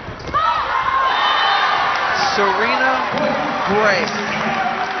White. Serena Gray.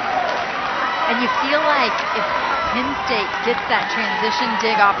 And you feel like if Penn State gets that transition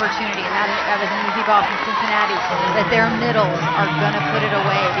dig opportunity, and that was an easy ball from Cincinnati, that their middles are going to put it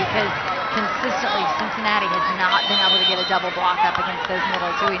away, because consistently Cincinnati has not been able to get a double block up against those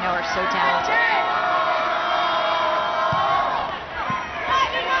middles, who we know are so talented.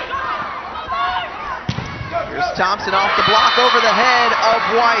 Here's Thompson off the block over the head of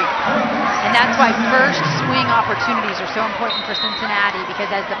White. And that's why first swing opportunities are so important for Cincinnati, because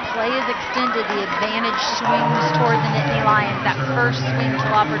as the play is extended, the advantage swings toward the Nittany Lions. That first swing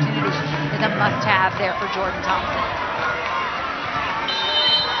kill opportunity is a must-have there for Jordan Thompson.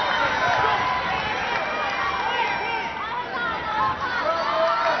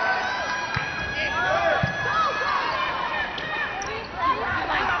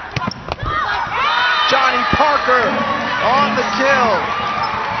 Johnny Parker on the kill.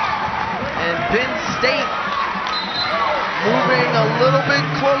 And Penn State moving a little bit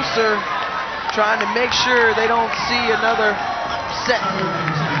closer, trying to make sure they don't see another upset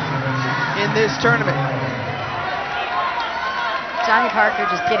in this tournament. Johnny Parker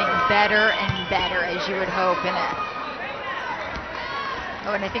just getting better and better, as you would hope in it.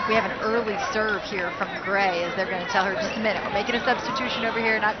 Oh, and I think we have an early serve here from Gray, as they're going to tell her, just a minute, we're making a substitution over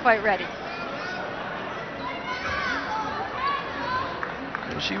here, not quite ready.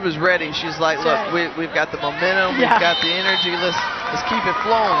 She was ready. She's like, look, we've got the momentum, we've got the energy, let's keep it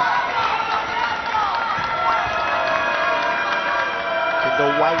flowing.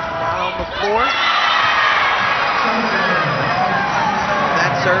 Kendall White down on the floor.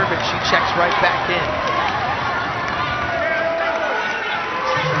 That serve, and she checks right back in.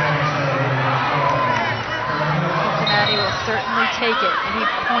 Cincinnati will certainly take it. Any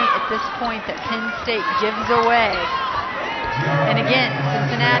point at this point that Penn State gives away. And again,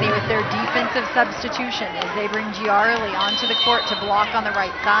 Cincinnati with their defensive substitution as they bring Giarli onto the court to block on the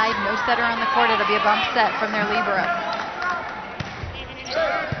right side. No setter on the court. It'll be a bump set from their libero.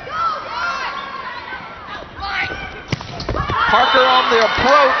 Parker on the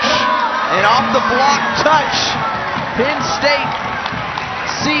approach and off the block touch. Penn State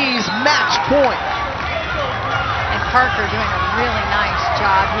sees match point. And Parker doing a really nice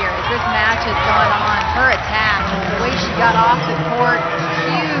job here as this match has gone on. Her attack, the way she got off the court,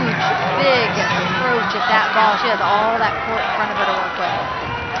 huge, big approach at that ball. She has all that court in front of her to work with.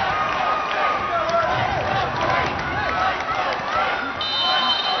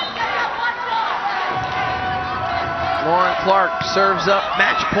 Lauren Clark serves up,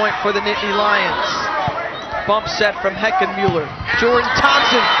 match point for the Nittany Lions. Bump set from Heckenmuller. Jordan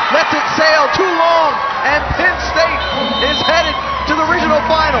Thompson lets it sail too long, and Penn State is headed to the regional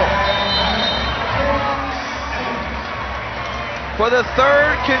final. For the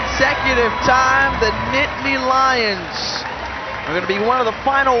 3rd consecutive time, the Nittany Lions are going to be one of the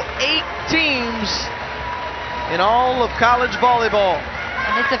final 8 teams in all of college volleyball.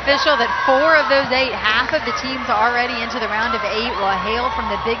 And it's official that 4 of those 8, half of the teams already into the round of 8, will hail from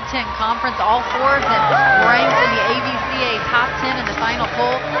the Big Ten Conference. All 4 of them ranked in the AVCA top 10 in the final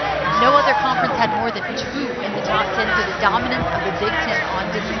poll. No other conference had more than 2 in the top 10, so the dominance of the Big Ten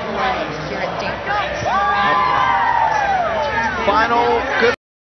on display here at Stanford. Final good.